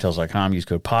whiskeyandwhitetails.com, use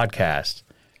code podcast.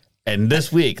 And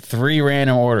this week, 3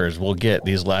 random orders will get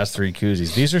these last 3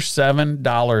 koozies. These are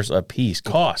 $7 a piece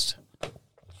cost.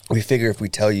 We figure if we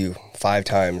tell you 5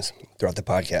 times throughout the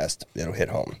podcast, it'll hit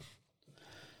home.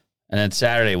 And then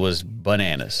Saturday was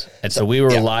bananas. And so we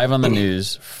were live on the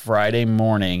news Friday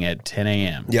morning at 10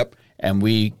 a.m. Yep. And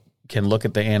we can look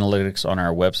at the analytics on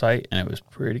our website, and it was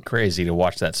pretty crazy to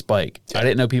watch that spike. I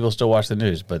didn't know people still watch the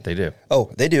news, but they do.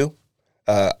 Oh, they do.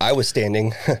 I was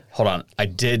standing. Hold on. I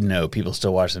did know people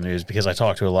still watch the news because I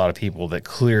talked to a lot of people that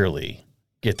clearly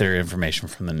get their information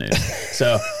from the news.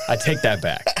 So I take that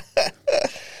back.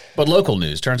 But local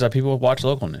news. Turns out people watch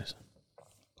local news.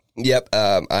 Yep.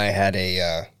 I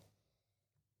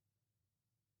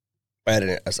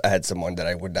had someone that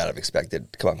I would not have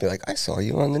expected to come up and be like, I saw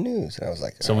you on the news. And I was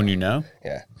like, Someone you know?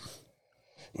 Yeah.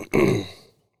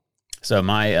 So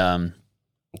my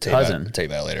cousin. I'll tell you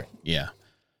about it later. Yeah.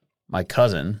 My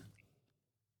cousin,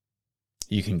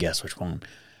 you can guess which one,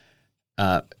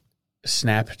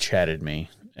 Snapchatted me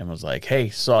and was like, hey,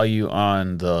 saw you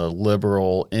on the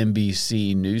liberal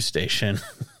NBC news station.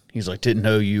 He's like, didn't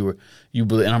know you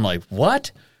believe. And I'm like,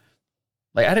 what?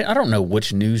 Like, I don't know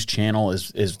which news channel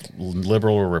is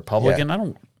liberal or Republican. Yeah. I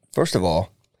don't. First of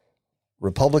all,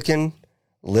 Republican,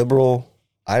 liberal,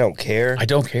 I don't care. I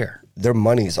don't care. Their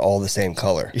money's all the same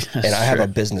color. And I have a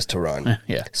business to run.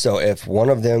 Yeah. So if one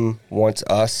of them wants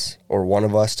us or one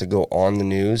of us to go on the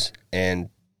news and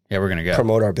we're going to go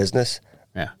promote our business,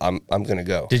 yeah, I'm going to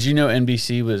go. Did you know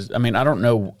NBC was, I mean, I don't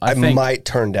know. I might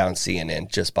turn down CNN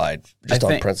just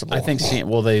on principle. I think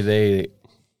they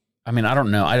I mean, I don't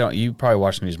know. You probably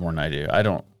watch the news more than I do. I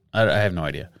have no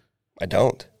idea. I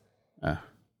don't. I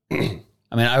mean,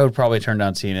 I would probably turn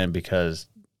down CNN because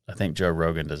I think Joe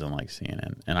Rogan doesn't like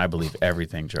CNN, and I believe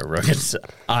everything Joe Rogan says.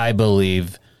 I'm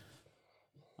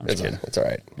just kidding. It's all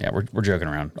right. Yeah, we're joking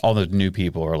around. All the new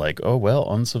people are like, oh, well,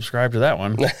 unsubscribe to that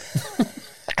one.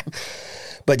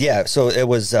 But yeah, so it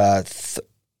was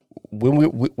when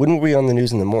were we on the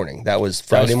news in the morning? That was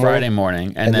Friday morning. Friday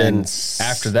morning, and then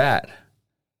after that,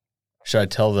 should I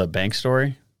tell the bank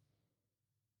story?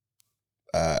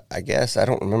 I guess I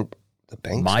don't remember the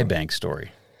bank. My bank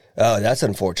story. Oh, that's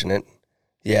unfortunate.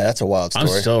 Yeah, that's a wild story.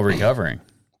 I'm still recovering.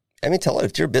 I mean, tell it.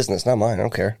 It's your business, not mine. I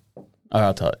don't care. Oh,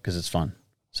 I'll tell it because it's fun.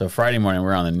 So Friday morning,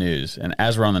 we're on the news, and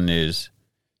as we're on the news,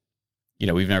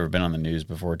 we've never been on the news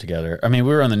before together. I mean,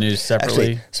 we were on the news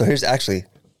separately.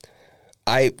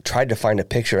 I tried to find a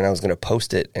picture, and I was going to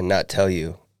post it and not tell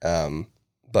you.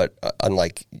 But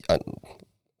unlike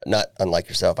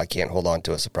yourself, I can't hold on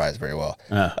to a surprise very well.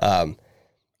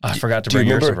 I forgot to bring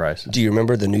your surprise. Do you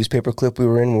remember the newspaper clip we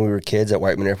were in when we were kids at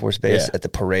Whiteman Air Force Base at the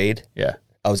parade? Yeah.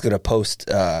 I was going to post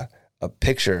a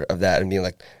picture of that and be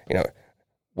like,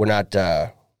 we're not,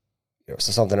 so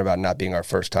something about not being our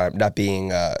first time, not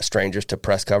being strangers to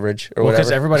press coverage or whatever.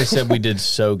 Because everybody said we did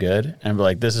so good, and be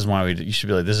like, this is why you should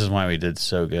be like, this is why we did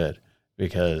so good,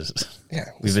 because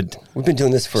we've been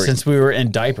doing this since we were in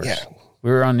diapers. Yeah.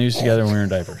 We were on news together when we were in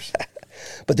diapers.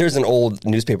 But there's an old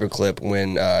newspaper clip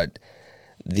when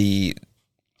the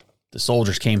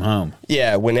soldiers came home.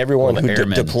 Yeah, when everyone who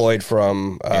airmen. deployed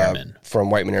from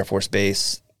Whiteman Air Force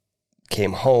Base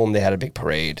came home, they had a big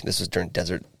parade. This was during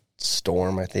Desert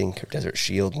Storm, I think, or Desert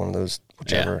Shield, one of those,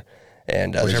 whichever. Yeah.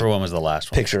 And whichever one was the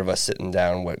last one. Picture of us sitting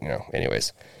down.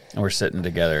 Anyways, and we're sitting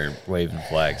together, waving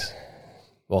flags,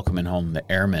 welcoming home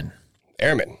the airmen.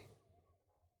 Airmen.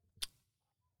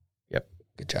 Yep.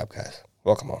 Good job, guys.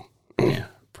 Welcome home. Yeah,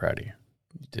 proud of you.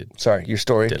 did. Sorry, your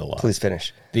story. Did a lot. Please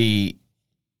finish.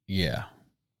 Yeah.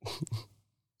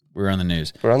 We're on the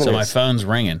news. We're on the so news. my phone's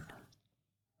ringing.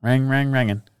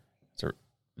 Ringing.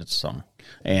 It's a song.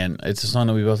 And it's a song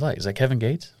that we both like. Is that Kevin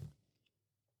Gates?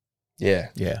 Yeah.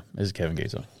 Yeah, it's a Kevin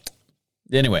Gates song.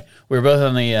 Anyway, we were both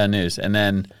on the news, and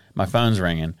then my phone's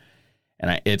ringing,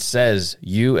 and it says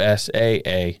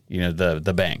USAA,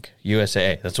 the bank,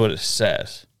 USAA. That's what it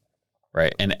says,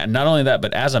 right? And not only that,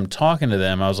 but as I'm talking to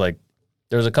them, I was like,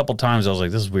 there was a couple times I was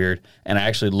like, this is weird, and I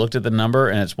actually looked at the number,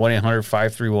 and it's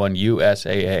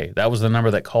 1-800-531-USAA. That was the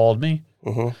number that called me,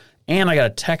 and I got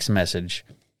a text message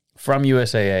from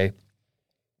USAA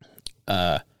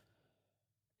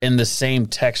in the same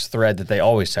text thread that they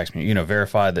always text me,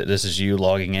 verify that this is you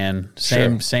logging in,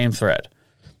 same thread.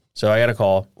 So I got a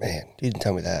call. Man, you didn't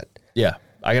tell me that. Yeah,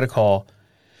 I got a call,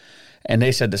 and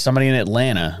they said that somebody in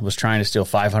Atlanta was trying to steal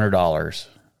 $500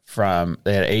 from.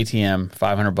 They had an ATM,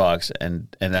 $500, and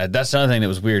that's another thing that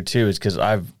was weird too, is because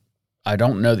I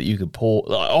don't know that you could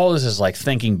pull. All this is like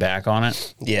thinking back on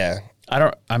it. Yeah.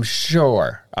 I'm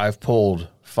sure I've pulled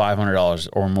 $500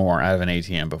 or more out of an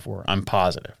ATM before. I'm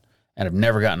positive. And I've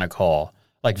never gotten a call.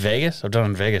 Like Vegas? I've done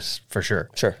in Vegas for sure.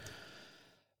 Sure.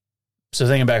 So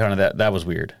thinking back on it, that was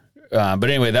weird. But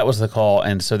anyway, that was the call.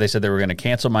 And so they said they were going to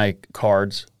cancel my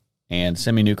cards and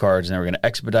send me new cards, and they were going to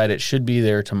expedite it. Should be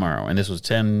there tomorrow. And this was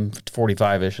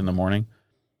 10:45-ish in the morning.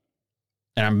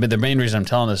 And the main reason I'm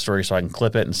telling this story is so I can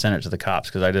clip it and send it to the cops,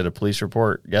 because I did a police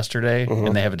report yesterday,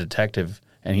 and they have a detective,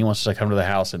 and he wants to come to the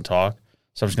house and talk.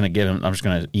 So I'm just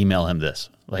going to email him this.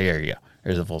 Like, here you go.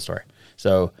 Here's the full story.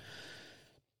 So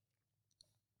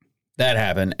that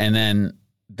happened, and then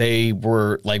they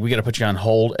were like, we got to put you on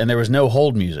hold, and there was no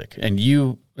hold music, and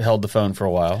you held the phone for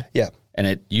a while. Yeah.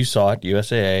 And you saw it,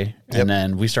 USAA, and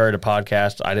then we started a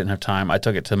podcast. I didn't have time. I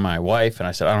took it to my wife, and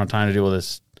I said, I don't have time to deal with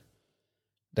this.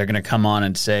 They're going to come on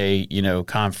and say,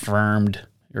 confirmed,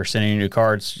 you're sending you new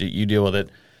cards, you deal with it.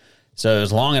 So it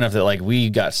was long enough that like we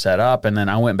got set up, and then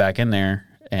I went back in there,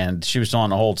 and she was still on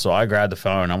the hold, so I grabbed the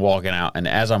phone, I'm walking out, and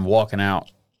as I'm walking out,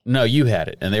 no, you had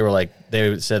it. And they were like,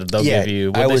 they said they'll give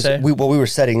you, what did they say? We were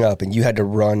setting up, and you had to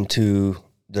run to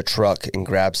the truck and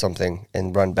grab something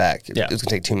and run back. It was going to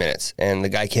take 2 minutes. And the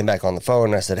guy came back on the phone,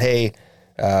 and I said, hey,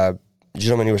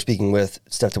 gentleman you were speaking with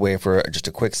stepped away for just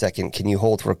a quick second. Can you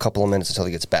hold for a couple of minutes until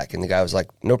he gets back? And the guy was like,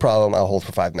 no problem, I'll hold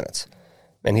for 5 minutes.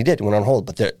 And he did. He went on hold.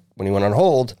 But when he went on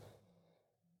hold,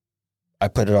 I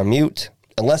put it on mute.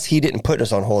 Unless he didn't put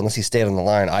us on hold, unless he stayed on the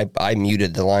line, I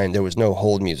muted the line. There was no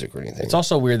hold music or anything. It's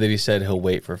also weird that he said he'll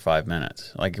wait for 5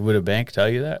 minutes. Like, would a bank tell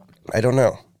you that? I don't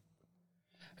know.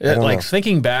 know.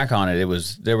 Thinking back on it,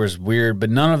 there was weird, but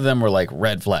none of them were like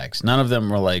red flags. None of them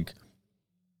were like,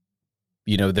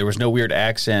 there was no weird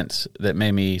accents that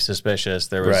made me suspicious.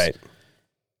 There was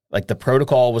like the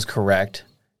protocol was correct.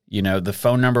 The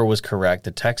phone number was correct.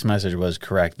 The text message was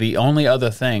correct. The only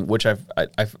other thing, which I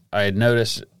had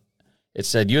noticed, it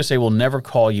said USA will never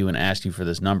call you and ask you for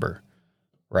this number,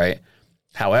 right?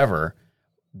 However,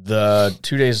 the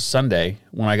 2 days Sunday,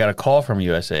 when I got a call from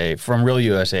USA, from Real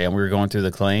USA, and we were going through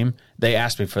the claim, they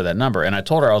asked me for that number. And I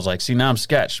told her, I was like, see, now I'm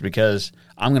sketched because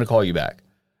I'm going to call you back.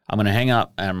 I'm going to hang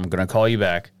up and I'm going to call you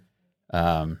back.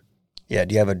 Do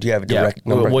you have a direct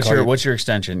number? What's your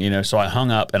extension? So I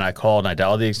hung up and I called and I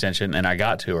dialed the extension and I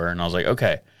got to her and I was like,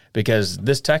 okay, because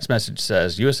this text message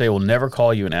says USA will never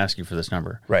call you and ask you for this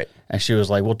number. Right. And she was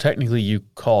like, well, technically you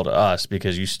called us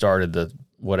because you started the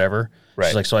whatever. Right.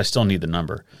 She's like, so I still need the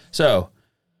number. So,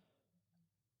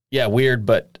 yeah, weird,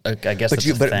 but I guess that's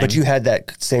the thing. But you had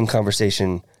that same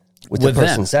conversation with the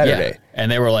person Saturday. Yeah.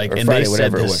 And they were like, and Friday, they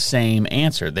said the same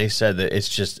answer. They said that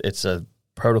it's a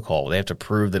protocol. They have to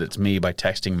prove that it's me by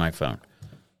texting my phone.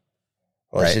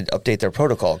 Well, they should update their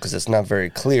protocol because it's not very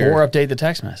clear. Or update the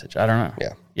text message. I don't know.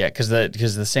 Yeah, because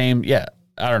the same. Yeah,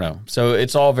 I don't know. So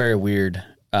it's all very weird.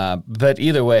 But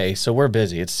either way, so we're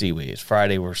busy. It's Seaweed. It's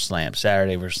Friday. We're slammed.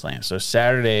 Saturday we're slammed. So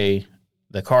Saturday,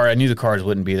 I knew the cars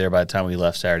wouldn't be there by the time we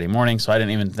left Saturday morning. So I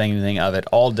didn't even think anything of it.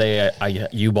 All day,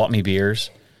 you bought me beers.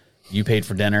 You paid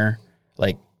for dinner.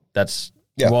 Like that's.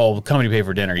 Yeah. Well, the company paid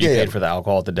for dinner. You paid for the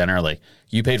alcohol at the dinner. Like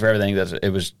you paid for everything.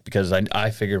 It was because I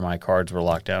figured my cards were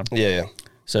locked down. Yeah.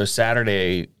 So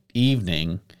Saturday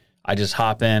evening, I just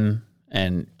hop in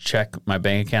and check my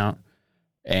bank account,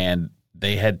 and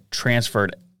they had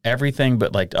transferred everything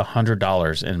but like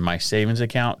 $100 in my savings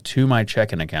account to my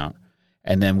checking account,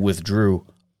 and then withdrew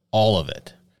all of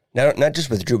it. Not just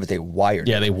withdrew, but they wired.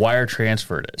 Yeah, they wire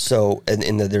transferred it. So,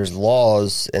 there's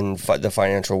laws in the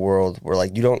financial world where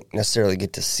like you don't necessarily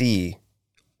get to see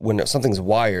when something's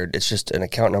wired, it's just an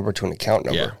account number to an account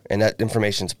number. Yeah. And that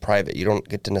information's private. You don't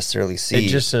get to necessarily see. It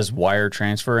just says wire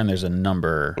transfer, and there's a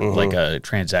number, like a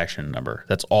transaction number.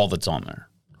 That's all that's on there.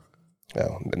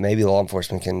 Well, maybe law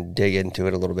enforcement can dig into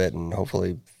it a little bit and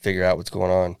hopefully figure out what's going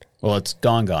on. Well, it's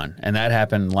gone. And that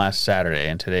happened last Saturday,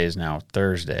 and today is now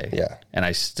Thursday. Yeah. And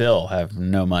I still have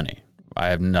no money. I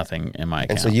have nothing in my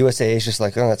account. And so USAA is just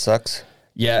like, oh, that sucks.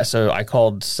 Yeah, so I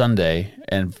called Sunday,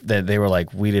 and they were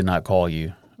like, we did not call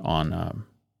you on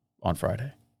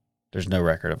Friday. There's no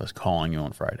record of us calling you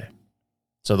on Friday.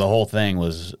 So the whole thing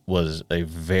was a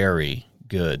very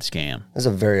good scam. It's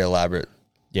a very elaborate.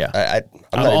 Yeah.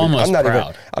 I'm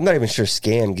not even sure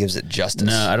scam gives it justice.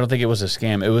 No, I don't think it was a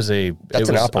scam. It was an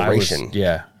operation.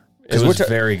 It was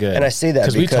very good. And I say that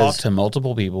because we talked to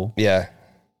multiple people. Yeah.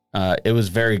 It was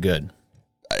very good.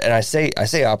 And I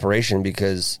say operation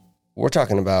because we're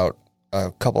talking about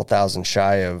a couple thousand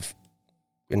shy of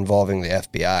involving the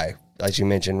FBI, as you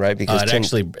mentioned, right? Because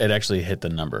it actually hit the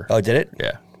number. Oh, did it?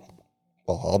 Yeah.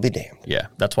 Well, I'll be damned. Yeah,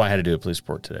 that's why I had to do a police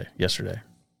report yesterday.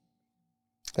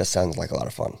 That sounds like a lot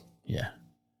of fun. Yeah.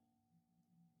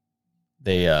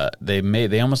 They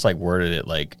almost like worded it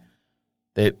like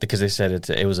because they said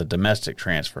it was a domestic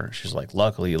transfer. She's like,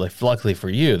 luckily for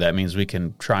you, that means we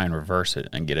can try and reverse it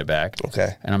and get it back.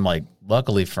 Okay. And I'm like,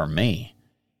 luckily for me,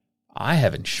 I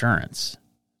have insurance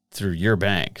through your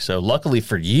bank. So luckily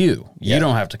for you, you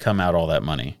don't have to come out all that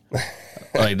money.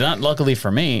 Like, not luckily for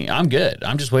me, I'm good.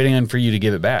 I'm just waiting for you to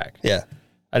give it back. Yeah.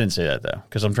 I didn't say that though,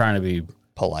 because I'm trying to be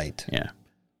polite. Yeah.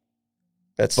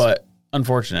 But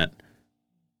unfortunate.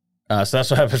 So that's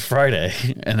what happened Friday.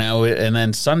 And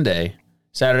then Saturday,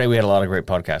 we had a lot of great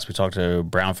podcasts. We talked to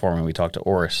Brown Foreman. We talked to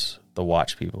Oris, the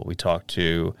watch people. We talked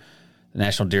to the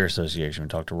National Deer Association. We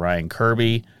talked to Ryan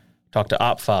Kirby. Talked to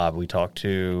OpFob. We talked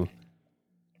to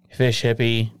Fish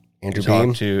Hippie. Andrew Beam. Beam.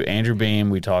 Talked to Andrew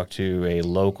Beam. We talked to a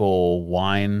local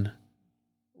wine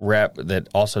rep that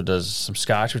also does some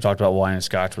scotch. We talked about wine and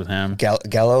scotch with him.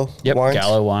 Gallo Wines?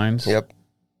 Gallo Wines. Yep.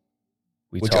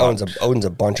 Which owns a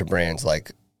bunch of brands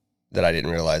like that I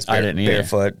didn't realize. I didn't either.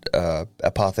 Barefoot,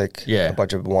 Apothic, a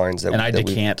bunch of wines. And I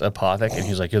decant Apothic, and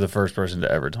he's like, you're the first person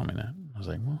to ever tell me that. I was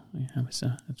like, well, yeah,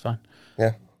 it's fine.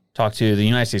 Yeah. Talked to the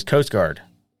United States Coast Guard.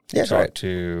 Yeah, Talked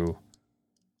to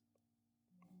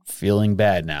Feeling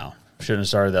Bad Now. Shouldn't have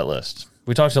started that list.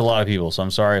 We talked to a lot of people, so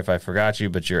I'm sorry if I forgot you,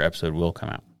 but your episode will come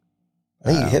out. I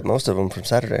think you hit most of them from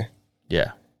Saturday.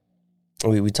 Yeah.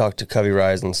 We talked to Covey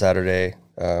Rise on Saturday.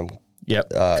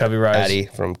 Covey Rise. Addie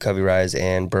from Covey Rise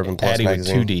and Bourbon Plus Addie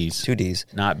magazine. with 2 Ds. 2 Ds.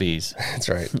 Not Bs. That's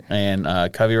right. And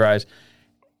Covey Rise.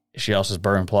 She also has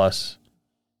Bourbon Plus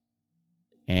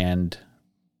and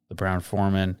the Brown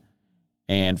Foreman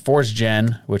and Force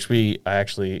Gin, which I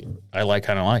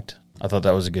kind of liked. I thought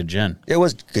that was a good gin. It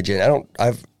was good gin.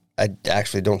 I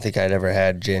actually don't think I'd ever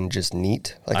had gin just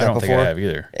neat like that before. I don't think I have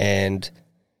either. And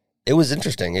it was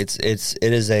interesting. It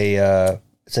is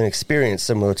an experience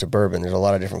similar to bourbon. There's a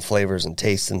lot of different flavors and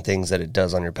tastes and things that it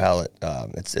does on your palate.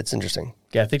 It's interesting.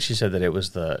 Yeah, I think she said that it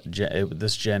was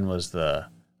this gin was the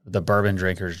bourbon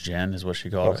drinker's gin is what she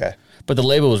called it. Okay. But the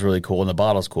label was really cool and the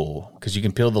bottle's cool because you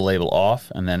can peel the label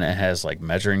off and then it has like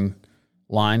measuring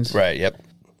lines. Right. Yep.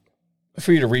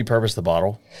 For you to repurpose the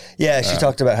bottle. Yeah, she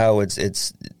talked about how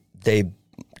they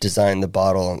designed the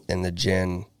bottle and the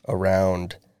gin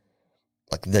around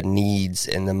like the needs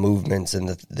and the movements and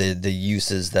the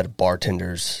uses that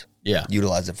bartenders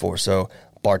utilize it for. So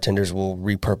bartenders will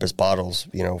repurpose bottles,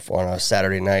 on a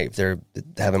Saturday night. If they're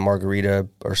having margarita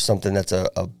or something that's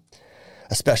a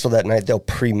special that night, they'll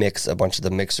pre-mix a bunch of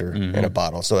the mixer in a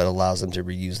bottle. So it allows them to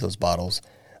reuse those bottles.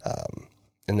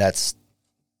 And that's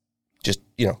just,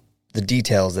 the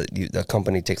details that the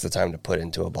company takes the time to put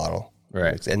into a bottle.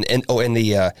 Right. And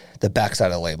the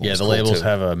backside of the label. Yeah, the labels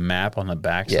have a map on the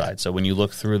backside. Yeah. So when you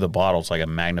look through the bottle, it's like a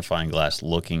magnifying glass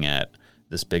looking at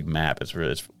this big map. It's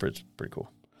pretty cool.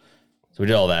 So we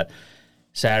did all that.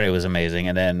 Saturday was amazing.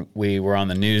 And then we were on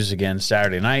the news again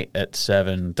Saturday night at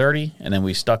 7:30. And then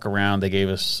we stuck around. They gave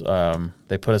us,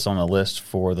 they put us on the list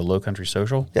for the Low Country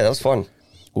Social. Yeah, that was fun.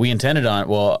 We intended on,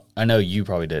 well, I know you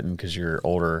probably didn't because you're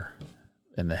older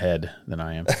in the head than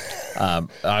I am.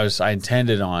 I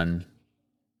intended on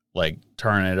like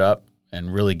turning it up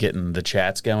and really getting the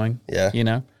chats going.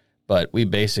 Yeah. But we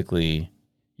basically,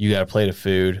 you got a plate of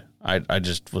food. I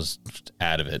just was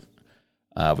out of it.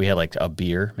 We had like a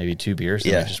beer, maybe 2 beers,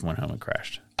 and we just went home and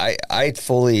crashed. I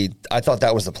thought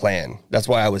that was the plan. That's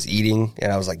why I was eating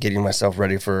and I was like getting myself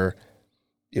ready for,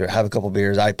 have a couple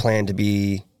beers. I planned to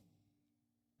be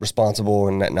responsible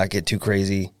and not get too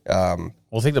crazy.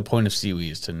 Well, I think the point of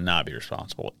Seaweed is to not be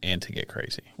responsible and to get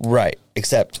crazy. Right.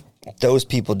 Except those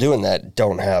people doing that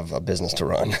don't have a business to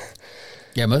run.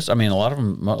 Yeah, a lot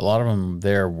of them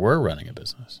there were running a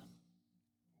business.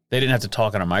 They didn't have to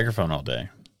talk on a microphone all day.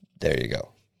 There you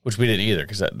go. Which we didn't either,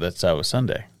 because that was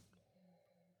Sunday.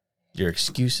 Your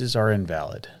excuses are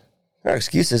invalid. Our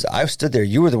excuses. I stood there.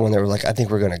 You were the one that were like, I think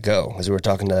we're going to go, as we were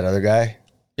talking to that other guy.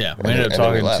 Yeah, we ended up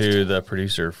talking to the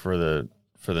producer for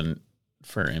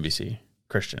NBC,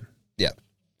 Christian. Yeah.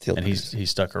 And he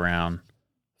stuck around.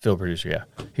 Field producer, yeah.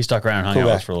 He stuck around and hung out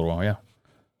with us for a little while, yeah.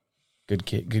 Good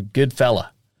kid, good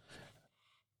fella.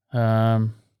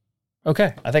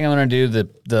 Okay, I think I'm going to do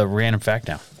the random fact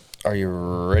now. Are you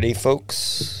ready,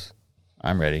 folks?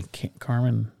 I'm ready.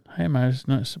 Carmen, hey, my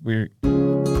weird.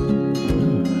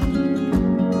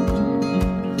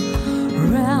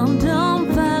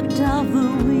 Random fact of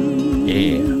the week.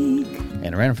 Yeah.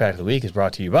 And the random fact of the week is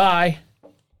brought to you by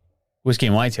Whiskey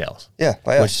and Whitetails. Yeah,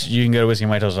 by us. Which you can go to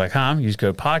whiskeyandwhitetails.com, use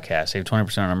code podcast, save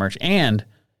 20% on our merch, and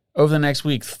over the next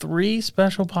week, 3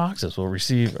 special boxes will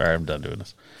receive. All right, I'm done doing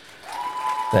this.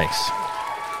 Thanks.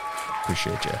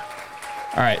 Appreciate you.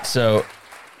 All right, so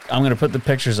I'm going to put the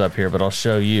pictures up here, but I'll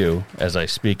show you as I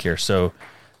speak here. So,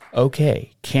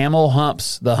 okay, camel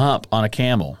humps the hump on a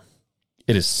camel.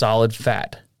 It is solid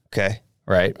fat. Okay.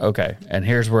 Right? Okay. And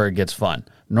here's where it gets fun.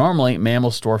 Normally,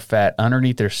 mammals store fat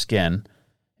underneath their skin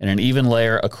in an even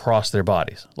layer across their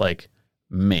bodies, like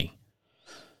me.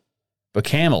 But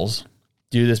camels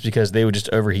do this because they would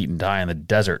just overheat and die in the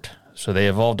desert. So they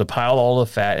evolved to pile all the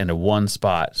fat into one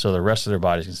spot so the rest of their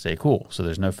bodies can stay cool. So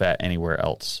there's no fat anywhere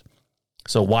else.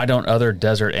 So why don't other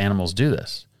desert animals do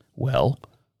this? Well,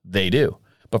 they do.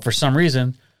 But for some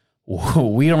reason,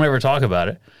 we don't ever talk about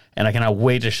it. And I cannot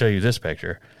wait to show you this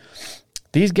picture.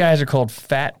 These guys are called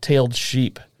fat-tailed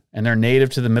sheep, and they're native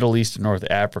to the Middle East and North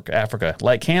Africa.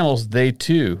 Like camels, they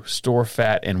too store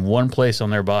fat in one place on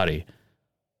their body.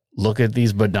 Look at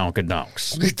these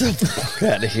badonkadonks. Get the fuck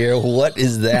out of here. What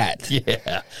is that?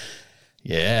 Yeah.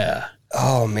 Yeah.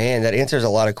 Oh, man, that answers a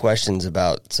lot of questions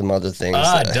about some other things.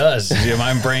 It does. Yeah,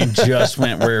 my brain just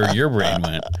went where your brain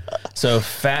went. So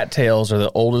fat tails are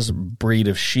the oldest breed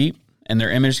of sheep, and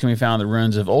their image can be found in the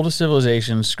ruins of oldest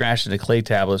civilizations scratched into clay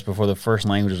tablets before the first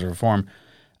languages were formed.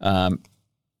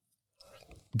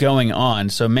 Going on,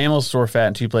 so mammals store fat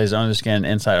in 2 places under the skin and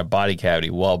inside a body cavity.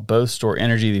 While both store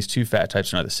energy, these 2 fat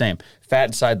types are not the same. Fat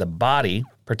inside the body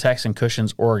protects and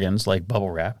cushions organs like bubble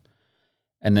wrap.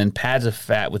 And then pads of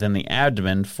fat within the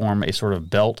abdomen form a sort of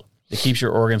belt that keeps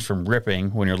your organs from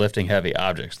ripping when you're lifting heavy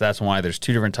objects. That's why there's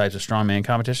 2 different types of strongman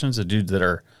competitions, the dudes that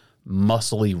are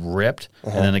muscly ripped,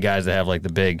 and then the guys that have like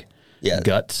the big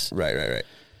guts. Right.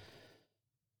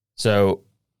 So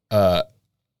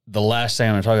the last thing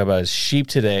I'm going to talk about is sheep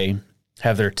today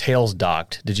have their tails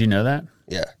docked. Did you know that?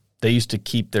 Yeah. They used to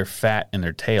keep their fat in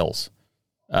their tails.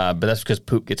 But that's because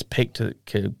poop gets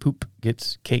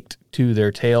caked to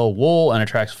their tail wool and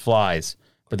attracts flies.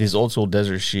 But these old school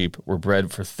desert sheep were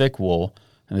bred for thick wool,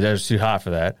 and the desert's too hot for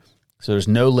that. So there's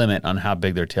no limit on how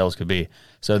big their tails could be.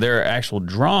 So there are actual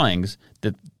drawings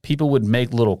that people would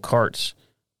make little carts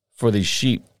for these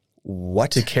sheep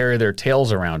to carry their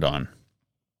tails around on.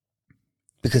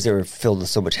 Because they were filled with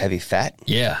so much heavy fat?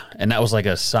 Yeah, and that was like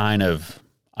a sign of,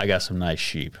 I got some nice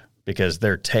sheep, because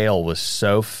their tail was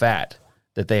so fat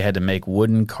that they had to make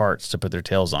wooden carts to put their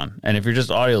tails on. And if you're just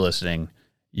audio listening,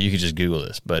 you could just Google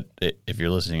this. But if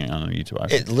you're listening on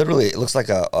YouTube, it looks like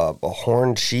a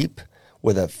horned sheep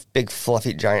with a big,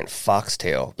 fluffy, giant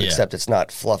foxtail, except it's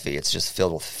not fluffy. It's just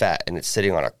filled with fat, and it's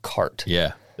sitting on a cart.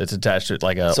 Yeah, it's attached to it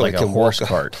like a horse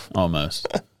cart almost.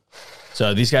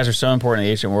 So these guys are so important in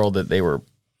the ancient world that they were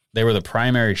the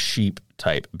primary sheep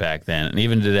type back then. And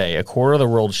even today, a quarter of the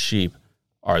world's sheep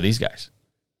are these guys,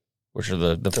 which are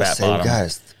the fat bottom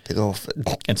guys. Big old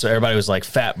and so everybody was like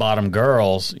fat bottom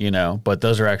girls, but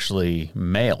those are actually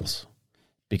males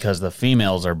because the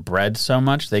females are bred so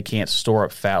much they can't store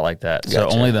up fat like that. Gotcha. So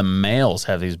only the males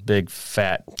have these big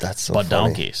fat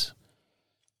donkeys.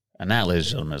 And that, ladies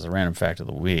and gentlemen, is the random fact of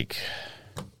the week.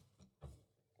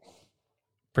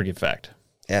 Pretty good fact.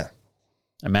 Yeah.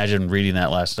 Imagine reading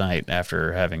that last night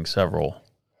after having several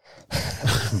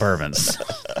bourbons.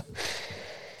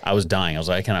 I was dying. I was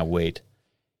like, I cannot wait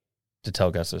to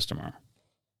tell Gus this tomorrow.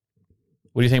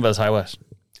 What do you think about this High West?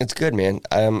 It's good, man.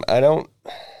 The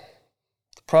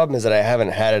problem is that I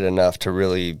haven't had it enough to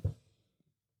really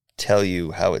tell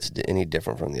you how it's any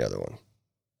different from the other one.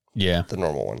 Yeah. The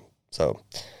normal one. So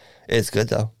it's good,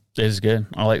 though. It is good.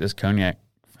 I like this cognac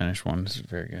finished one. This is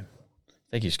very good.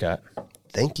 Thank you, Scott.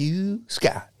 Thank you,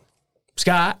 Scott.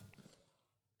 Scott.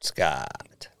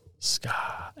 You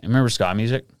Remember ska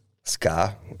music?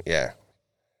 Ska, yeah.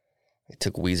 They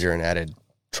took Weezer and added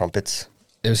trumpets.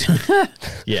 It was,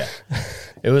 yeah.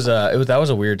 It was that was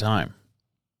a weird time.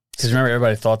 Because remember,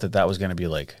 everybody thought that was going to be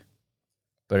like,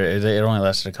 but it only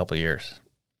lasted a couple of years.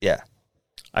 Yeah.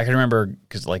 I can remember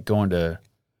because like going to,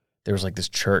 there was like this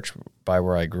church by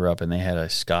where I grew up, and they had a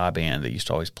ska band that used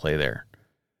to always play there.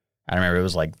 I remember it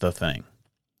was like the thing.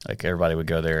 Like everybody would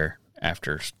go there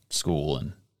after school.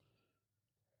 And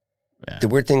yeah. The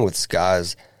weird thing with ska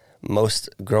is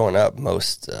growing up,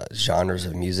 most genres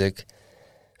of music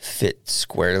fit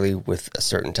squarely with a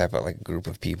certain type of like group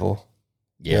of people.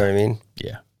 Yeah. You know what I mean?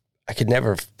 Yeah. I could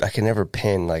never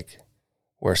pin like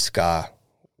where ska,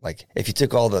 like if you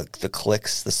took all the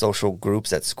cliques, the social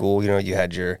groups at school, you know, you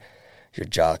had your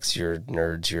jocks, your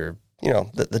nerds, your, you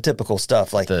know, the typical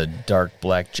stuff, like the dark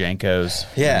black Jankos.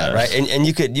 Yeah, right. And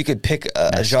you could pick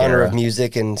a genre of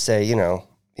music and say, you know,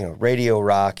 radio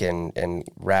rock and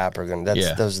rap are going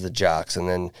to, those are the jocks. And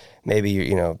then maybe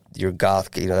your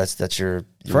goth, you know, that's your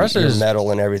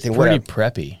metal and everything. Pretty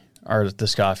preppy are the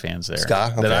ska fans there.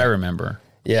 Ska? Okay. That I remember.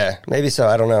 Yeah, maybe so.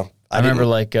 I don't know. I remember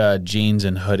like jeans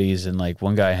and hoodies, and like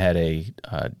one guy had the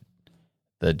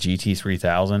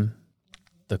GT3000,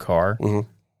 the car. Mm-hmm.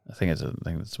 I think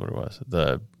that's what it was.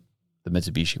 The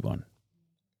Mitsubishi one.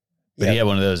 But he had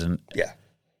one of those, and he had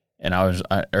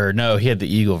the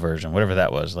Eagle version, whatever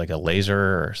that was, like a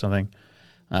laser or something.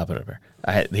 I'll put it up here.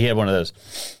 He had one of those,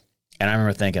 and I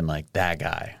remember thinking like, that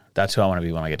guy. That's who I want to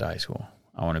be when I get to high school.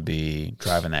 I want to be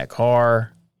driving that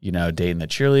car, you know, dating the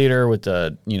cheerleader with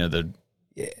the, you know, the.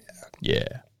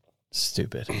 Yeah.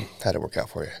 Stupid. How'd it work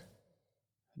out for you?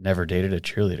 Never dated a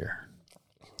cheerleader.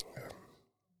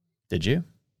 Did you?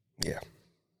 Yeah.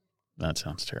 That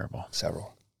sounds terrible.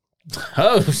 Several.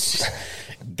 Oh,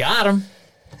 got him.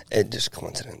 It just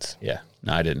coincidence. Yeah.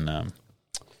 No, I didn't.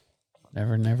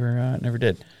 Never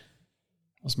did. I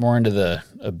was more into the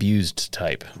abused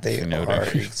type. They are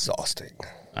exhausting.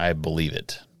 I believe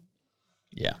it.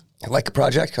 Yeah. Like a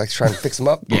project, like trying to fix them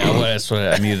up. Yeah, well, that's what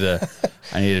I needed.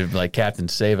 I needed like Captain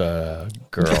Save a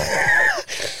Girl.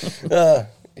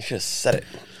 You should have said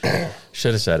it.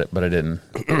 Should have said it, but I didn't.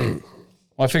 Well,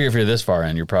 I figure if you're this far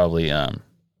in, you're probably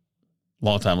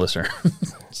long-time listener.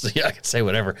 So yeah, I could say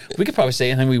whatever. We could probably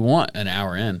say anything we want an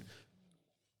hour in.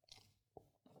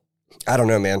 I don't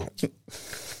know, man.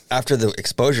 After the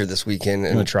exposure this weekend,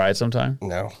 You want to try it sometime?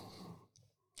 No,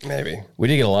 maybe We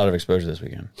did get a lot of exposure this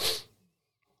weekend.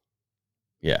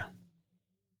 Yeah.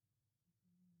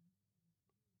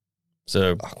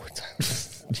 So awkward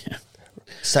silence. Yeah.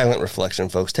 Silent reflection,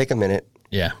 folks. Take a minute.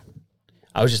 Yeah.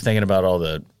 I was just thinking about all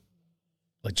the,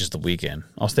 like just the weekend.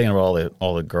 I was thinking about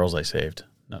all the girls I saved.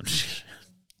 No. Just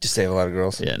save a lot of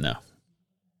girls? Yeah, no.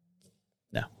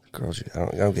 Girls, I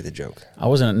don't get the joke. I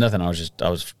wasn't nothing. I was just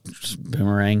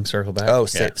boomerang, circle back. Oh,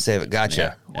 save it.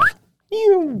 Gotcha.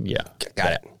 Yeah.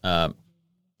 Got it.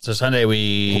 So Sunday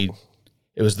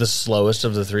it was the slowest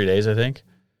of the 3 days, I think.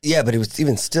 Yeah, but it was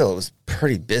it was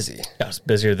pretty busy. Yeah, it was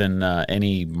busier than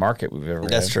any market we've ever had.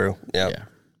 That's true. Yeah.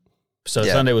 So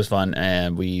Sunday was fun,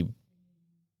 and we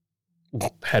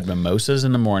had mimosas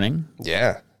in the morning.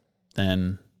 Yeah.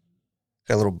 Then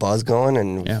got a little buzz going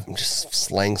and just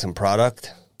slang some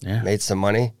product. Yeah. Made some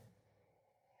money.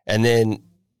 And then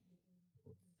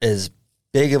as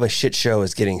big of a shit show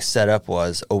as getting set up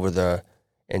was over the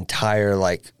entire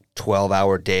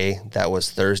 12-hour day that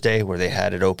was Thursday where they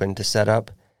had it open to set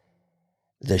up,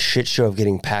 the shit show of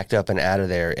getting packed up and out of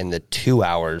there in the 2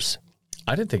 hours.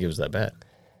 I didn't think it was that bad.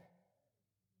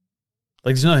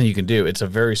 Like, there's nothing you can do. It's a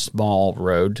very small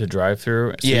road to drive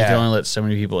through. So you can only let so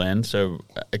many people in. So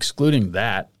excluding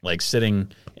that, like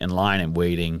sitting in line and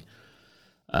waiting,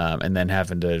 and then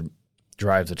having to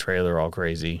drive the trailer all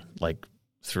crazy, like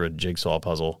through a jigsaw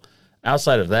puzzle.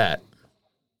 Outside of that,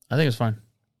 I think it was fine.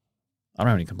 I don't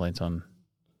have any complaints on.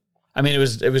 I mean, it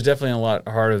was definitely a lot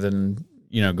harder than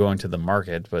going to the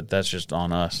market, but that's just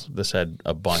on us. This had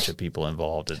a bunch of people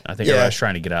involved. I think everybody was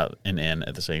trying to get out and in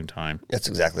at the same time. That's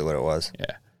exactly what it was.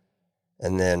 Yeah.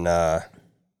 And then the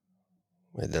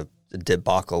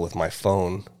debacle with my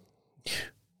phone,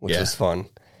 which was fun.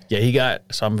 Yeah,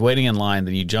 so I'm waiting in line,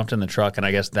 then you jumped in the truck, and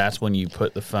I guess that's when you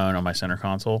put the phone on my center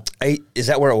console. Is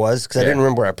that where it was? Because I didn't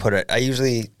remember where I put it.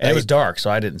 It was dark, so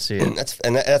I didn't see it.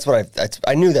 That's what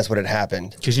I knew that's what had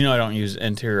happened. Because I don't use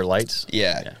interior lights.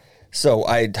 Yeah. So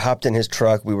I hopped in his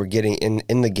truck. We were getting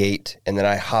in the gate, and then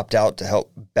I hopped out to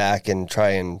help back and try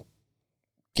and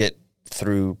get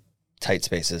through tight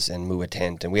spaces and move a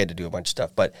tent, and we had to do a bunch of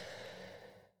stuff. But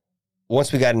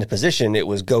once we got into position, it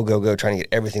was go, trying to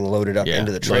get everything loaded up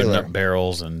into the trailer. Loading up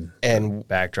barrels and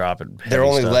backdrop. And they're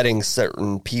only stuff. letting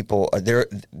certain people,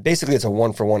 basically it's a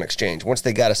 1-for-1 exchange. Once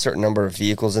they got a certain number of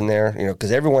vehicles in there,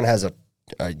 because everyone has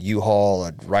a U-Haul,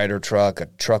 a Ryder truck, a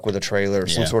truck with a trailer,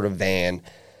 some Yeah. sort of van.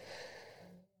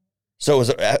 So it was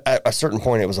at a certain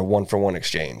point, it was a 1-for-1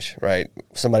 exchange, right?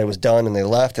 Somebody was done and they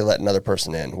left. They let another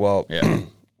person in. Well, Yeah.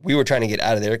 we were trying to get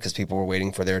out of there because people were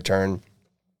waiting for their turn.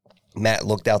 Matt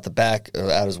looked out the back,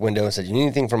 out his window, and said, "You need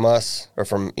anything from us or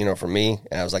from me?"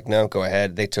 And I was like, "No, go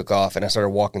ahead." They took off, and I started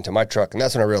walking to my truck, and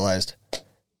that's when I realized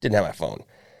didn't have my phone,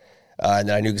 and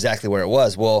then I knew exactly where it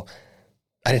was. Well,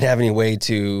 I didn't have any way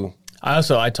to.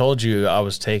 I told you I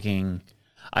was taking.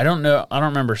 I don't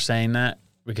remember saying that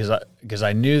because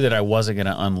I knew that I wasn't going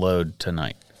to unload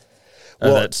tonight,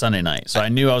 that Sunday night. So I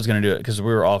knew I was going to do it because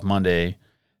we were off Monday.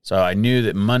 So I knew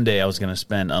that Monday I was going to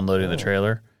spend unloading the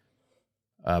trailer.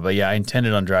 But yeah, I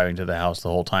intended on driving to the house the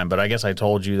whole time. But I guess I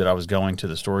told you that I was going to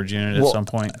the storage unit at some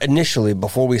point. Initially,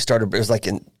 before we started, it was like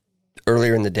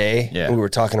earlier in the day. Yeah. And we were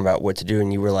talking about what to do,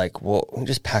 and you were like, "Well, we'll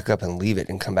just pack up and leave it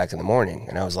and come back in the morning."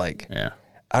 And I was like, Yeah.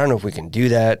 "I don't know if we can do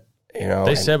that."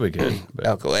 They said we could. But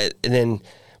Okay.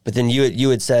 But then you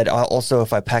had said also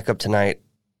if I pack up tonight,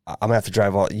 I'm gonna have to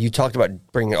drive all. You talked about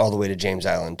bringing it all the way to James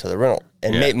Island to the rental,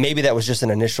 and maybe that was just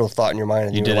an initial thought in your mind,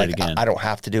 and you did were it like, again. I don't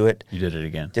have to do it. you did it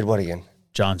again. Did what again?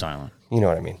 John's Island. You know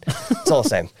what I mean? It's all the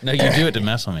same. No, you do it to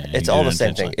mess with me. It's You all do the it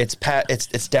same thing. intentionally.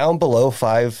 It's down below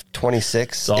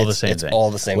 526. It's all the same It's thing.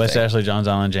 all the same West thing. Ashley, John's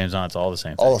Island, James Island, it's all the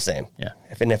same thing. All the same. Yeah.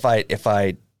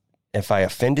 If I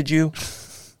offended you,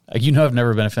 You know I've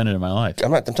never been offended in my life.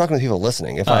 I'm talking to people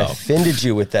listening. If I offended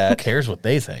you with Who that, cares what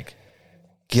they think?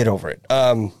 get over it.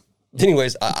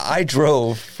 Anyways, I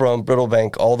drove from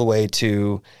Brittlebank all the way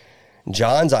to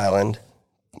John's Island,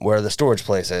 where the storage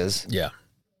place is, Yeah.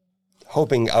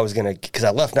 hoping I was going to, because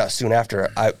I left not soon after.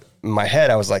 In my head,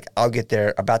 I was like, I'll get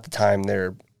there about the time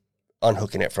they're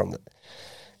unhooking it from the.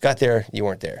 Got there, you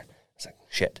weren't there. It's like,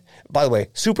 shit. By the way,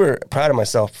 super proud of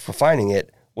myself for finding it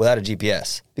without a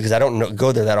GPS, because I don't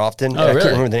go there that often. Oh, and really? I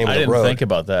can't remember the name I of the didn't road. think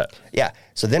about that. Yeah.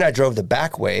 So then I drove the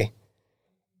back way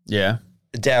Yeah.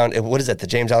 down, what is that, the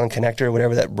James Island Connector,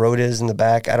 whatever that road is in the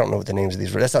back. I don't know what the names of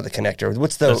these roads. That's not the connector.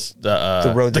 What's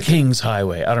the road? The King's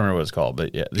Highway. I don't remember what it's called,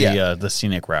 but the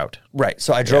scenic route. Right.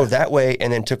 So I drove that way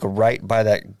and then took a right by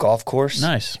that golf course.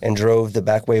 Nice. And drove the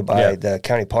back way by the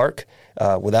county park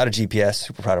without a GPS.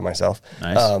 Super proud of myself.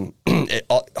 Nice.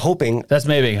 Hoping That's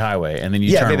Maybank Highway, and then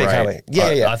you turn Maybank right. Highway.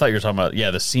 Yeah. I thought you were talking about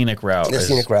the scenic route. the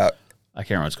scenic route. I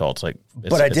can't remember what it's called. It's like,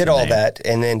 But I did all that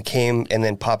and then came and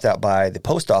then popped out by the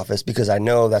post office because I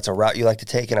know that's a route you like to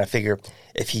take. And I figure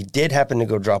if he did happen to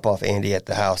go drop off Andy at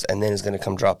the house and then is going to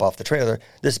come drop off the trailer,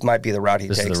 this might be the route he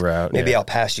This is takes. the route, Maybe yeah. I'll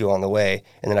pass you on the way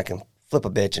and then I can flip a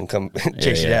bitch and come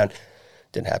chase you down.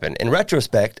 Didn't happen. In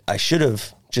retrospect, I should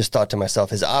have just thought to myself,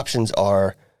 his options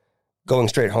are going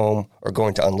straight home or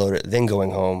going to unload it, then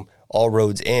going home. All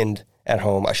roads end at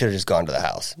home. I should have just gone to the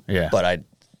house. Yeah. But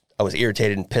I was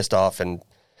irritated and pissed off and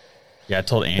Yeah, I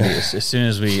told Andy as soon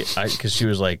as because she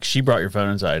was like, she brought your phone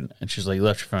inside, and she's like, you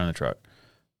left your phone in the truck.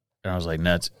 And I was like,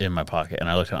 no, it's in my pocket. And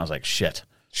I looked at it, and I was like, shit.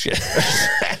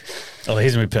 Oh,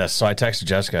 he's gonna be pissed. So I texted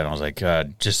Jessica, and I was like,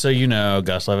 just so you know,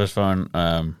 Gus left his phone,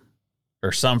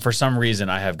 for some reason,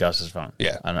 I have Gus's phone.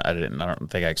 Yeah. I don't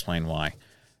think I explained why.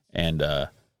 And I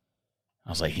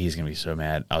was like, he's gonna be so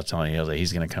mad. I was telling you, I was like,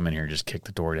 he's gonna come in here and just kick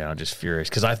the door down, just furious,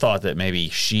 because I thought that maybe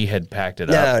she had packed it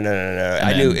up. No.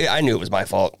 I knew it was my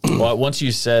fault. Well, once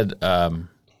you said,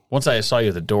 once I saw you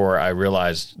at the door, I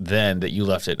realized then that you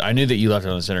left it. I knew that you left it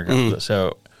on the center console.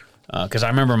 So, because I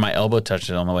remember my elbow touched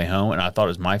it on the way home, and I thought it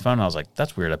was my phone. I was like,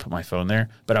 that's weird. I put my phone there,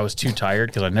 but I was too tired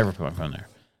because I never put my phone there.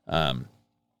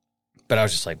 But I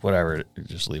was just like, whatever,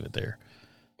 just leave it there.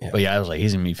 Yeah. But yeah, I was like,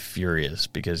 he's gonna be furious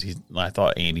because I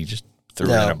thought Andy just threw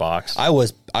it in a box. I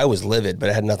was livid, but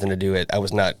it had nothing to do with it. I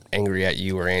was not angry at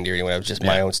you or Andy or anyone. It was just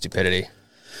my own stupidity.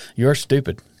 You're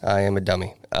stupid. I am a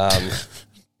dummy.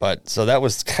 But so that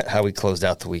was how we closed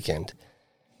out the weekend.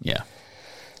 Yeah.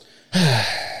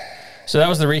 So that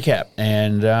was the recap,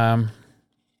 and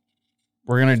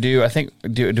we're gonna do. I think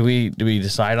do we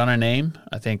decide on a name?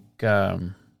 I think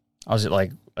was it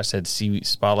like I said, CV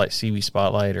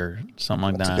Spotlight, or something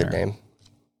like That's that. a good name.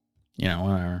 You know,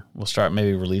 whatever. We'll start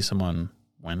maybe release them on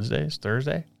Wednesdays,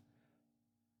 Thursday.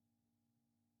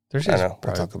 I don't know.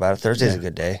 We'll talk about it. Thursday's a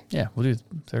good day. Yeah, we'll do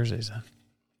Thursdays then.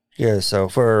 Yeah. So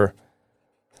for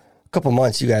a couple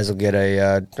months, you guys will get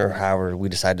or however we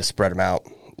decide to spread them out.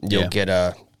 You'll get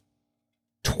a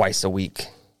twice a week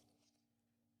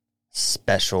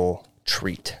special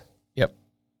treat. Yep.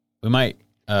 We might.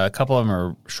 A couple of them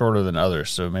are shorter than others,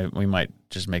 so maybe we might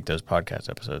just make those podcast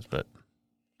episodes. But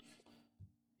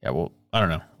yeah, I don't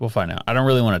know. We'll find out. I don't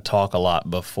really want to talk a lot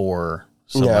before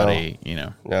somebody,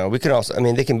 No, we can also. I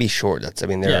mean, they can be short.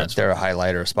 They're a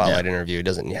highlight or a spotlight Yeah. interview. It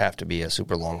doesn't have to be a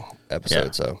super long episode.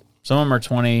 Yeah. So Some of them are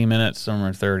 20 minutes, some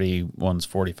are 30, one's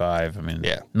 45. I mean,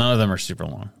 none of them are super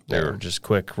long. They were just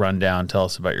quick rundown. Tell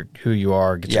us about who you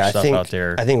are, get your stuff out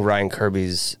there. I think Ryan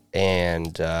Kirby's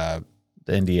and the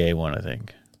NDA one, I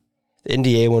think. The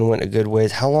NDA one went a good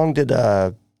ways. How long did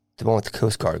the one with the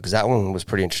Coast Guard? Because that one was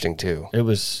pretty interesting too. It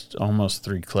was almost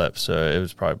 3 clips, so it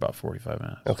was probably about 45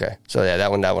 minutes. Okay, so yeah,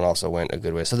 that one also went a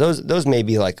good way. So those may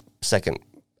be like second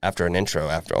after an intro,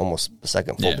 after almost the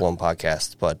second full blown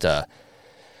podcast. But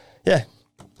yeah,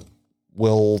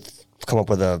 we'll come up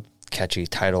with a catchy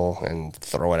title and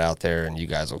throw it out there, and you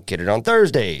guys will get it on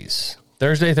Thursdays.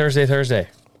 Thursday. The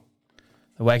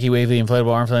Wacky Wavy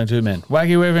Inflatable Arm Flailing Tube Men.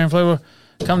 Wacky Wavy Inflatable.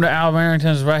 Come to Al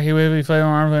Barrington's Wacky Wavy Inflatable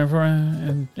Arm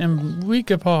Flailing in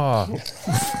Weekapaw.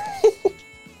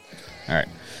 All right.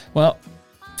 Well,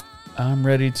 I'm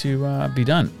ready to be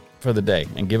done for the day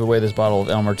and give away this bottle of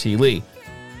Elmer T. Lee.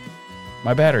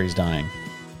 My battery's dying.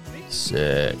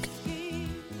 Sick.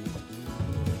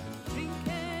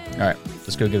 All right.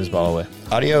 Let's go give this bottle away.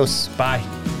 Adios. Bye.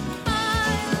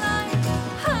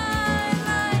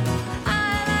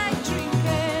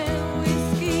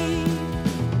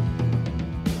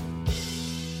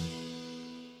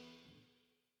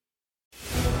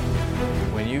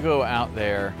 Go out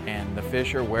there and the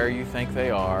fish are where you think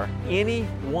they are, any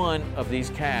one of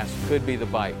these casts could be the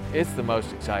bite. It's the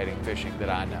most exciting fishing that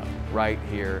I know, right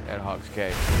here at Hawks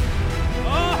Cave.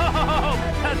 Oh,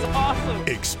 that's awesome!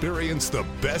 Experience the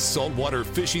best saltwater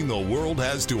fishing the world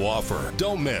has to offer.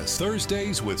 Don't miss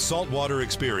Thursdays with Saltwater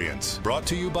Experience, brought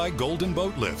to you by Golden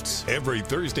Boat Lifts, every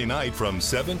Thursday night from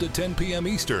 7 to 10 p.m.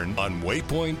 Eastern on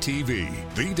Waypoint TV,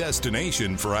 the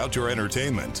destination for outdoor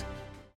entertainment.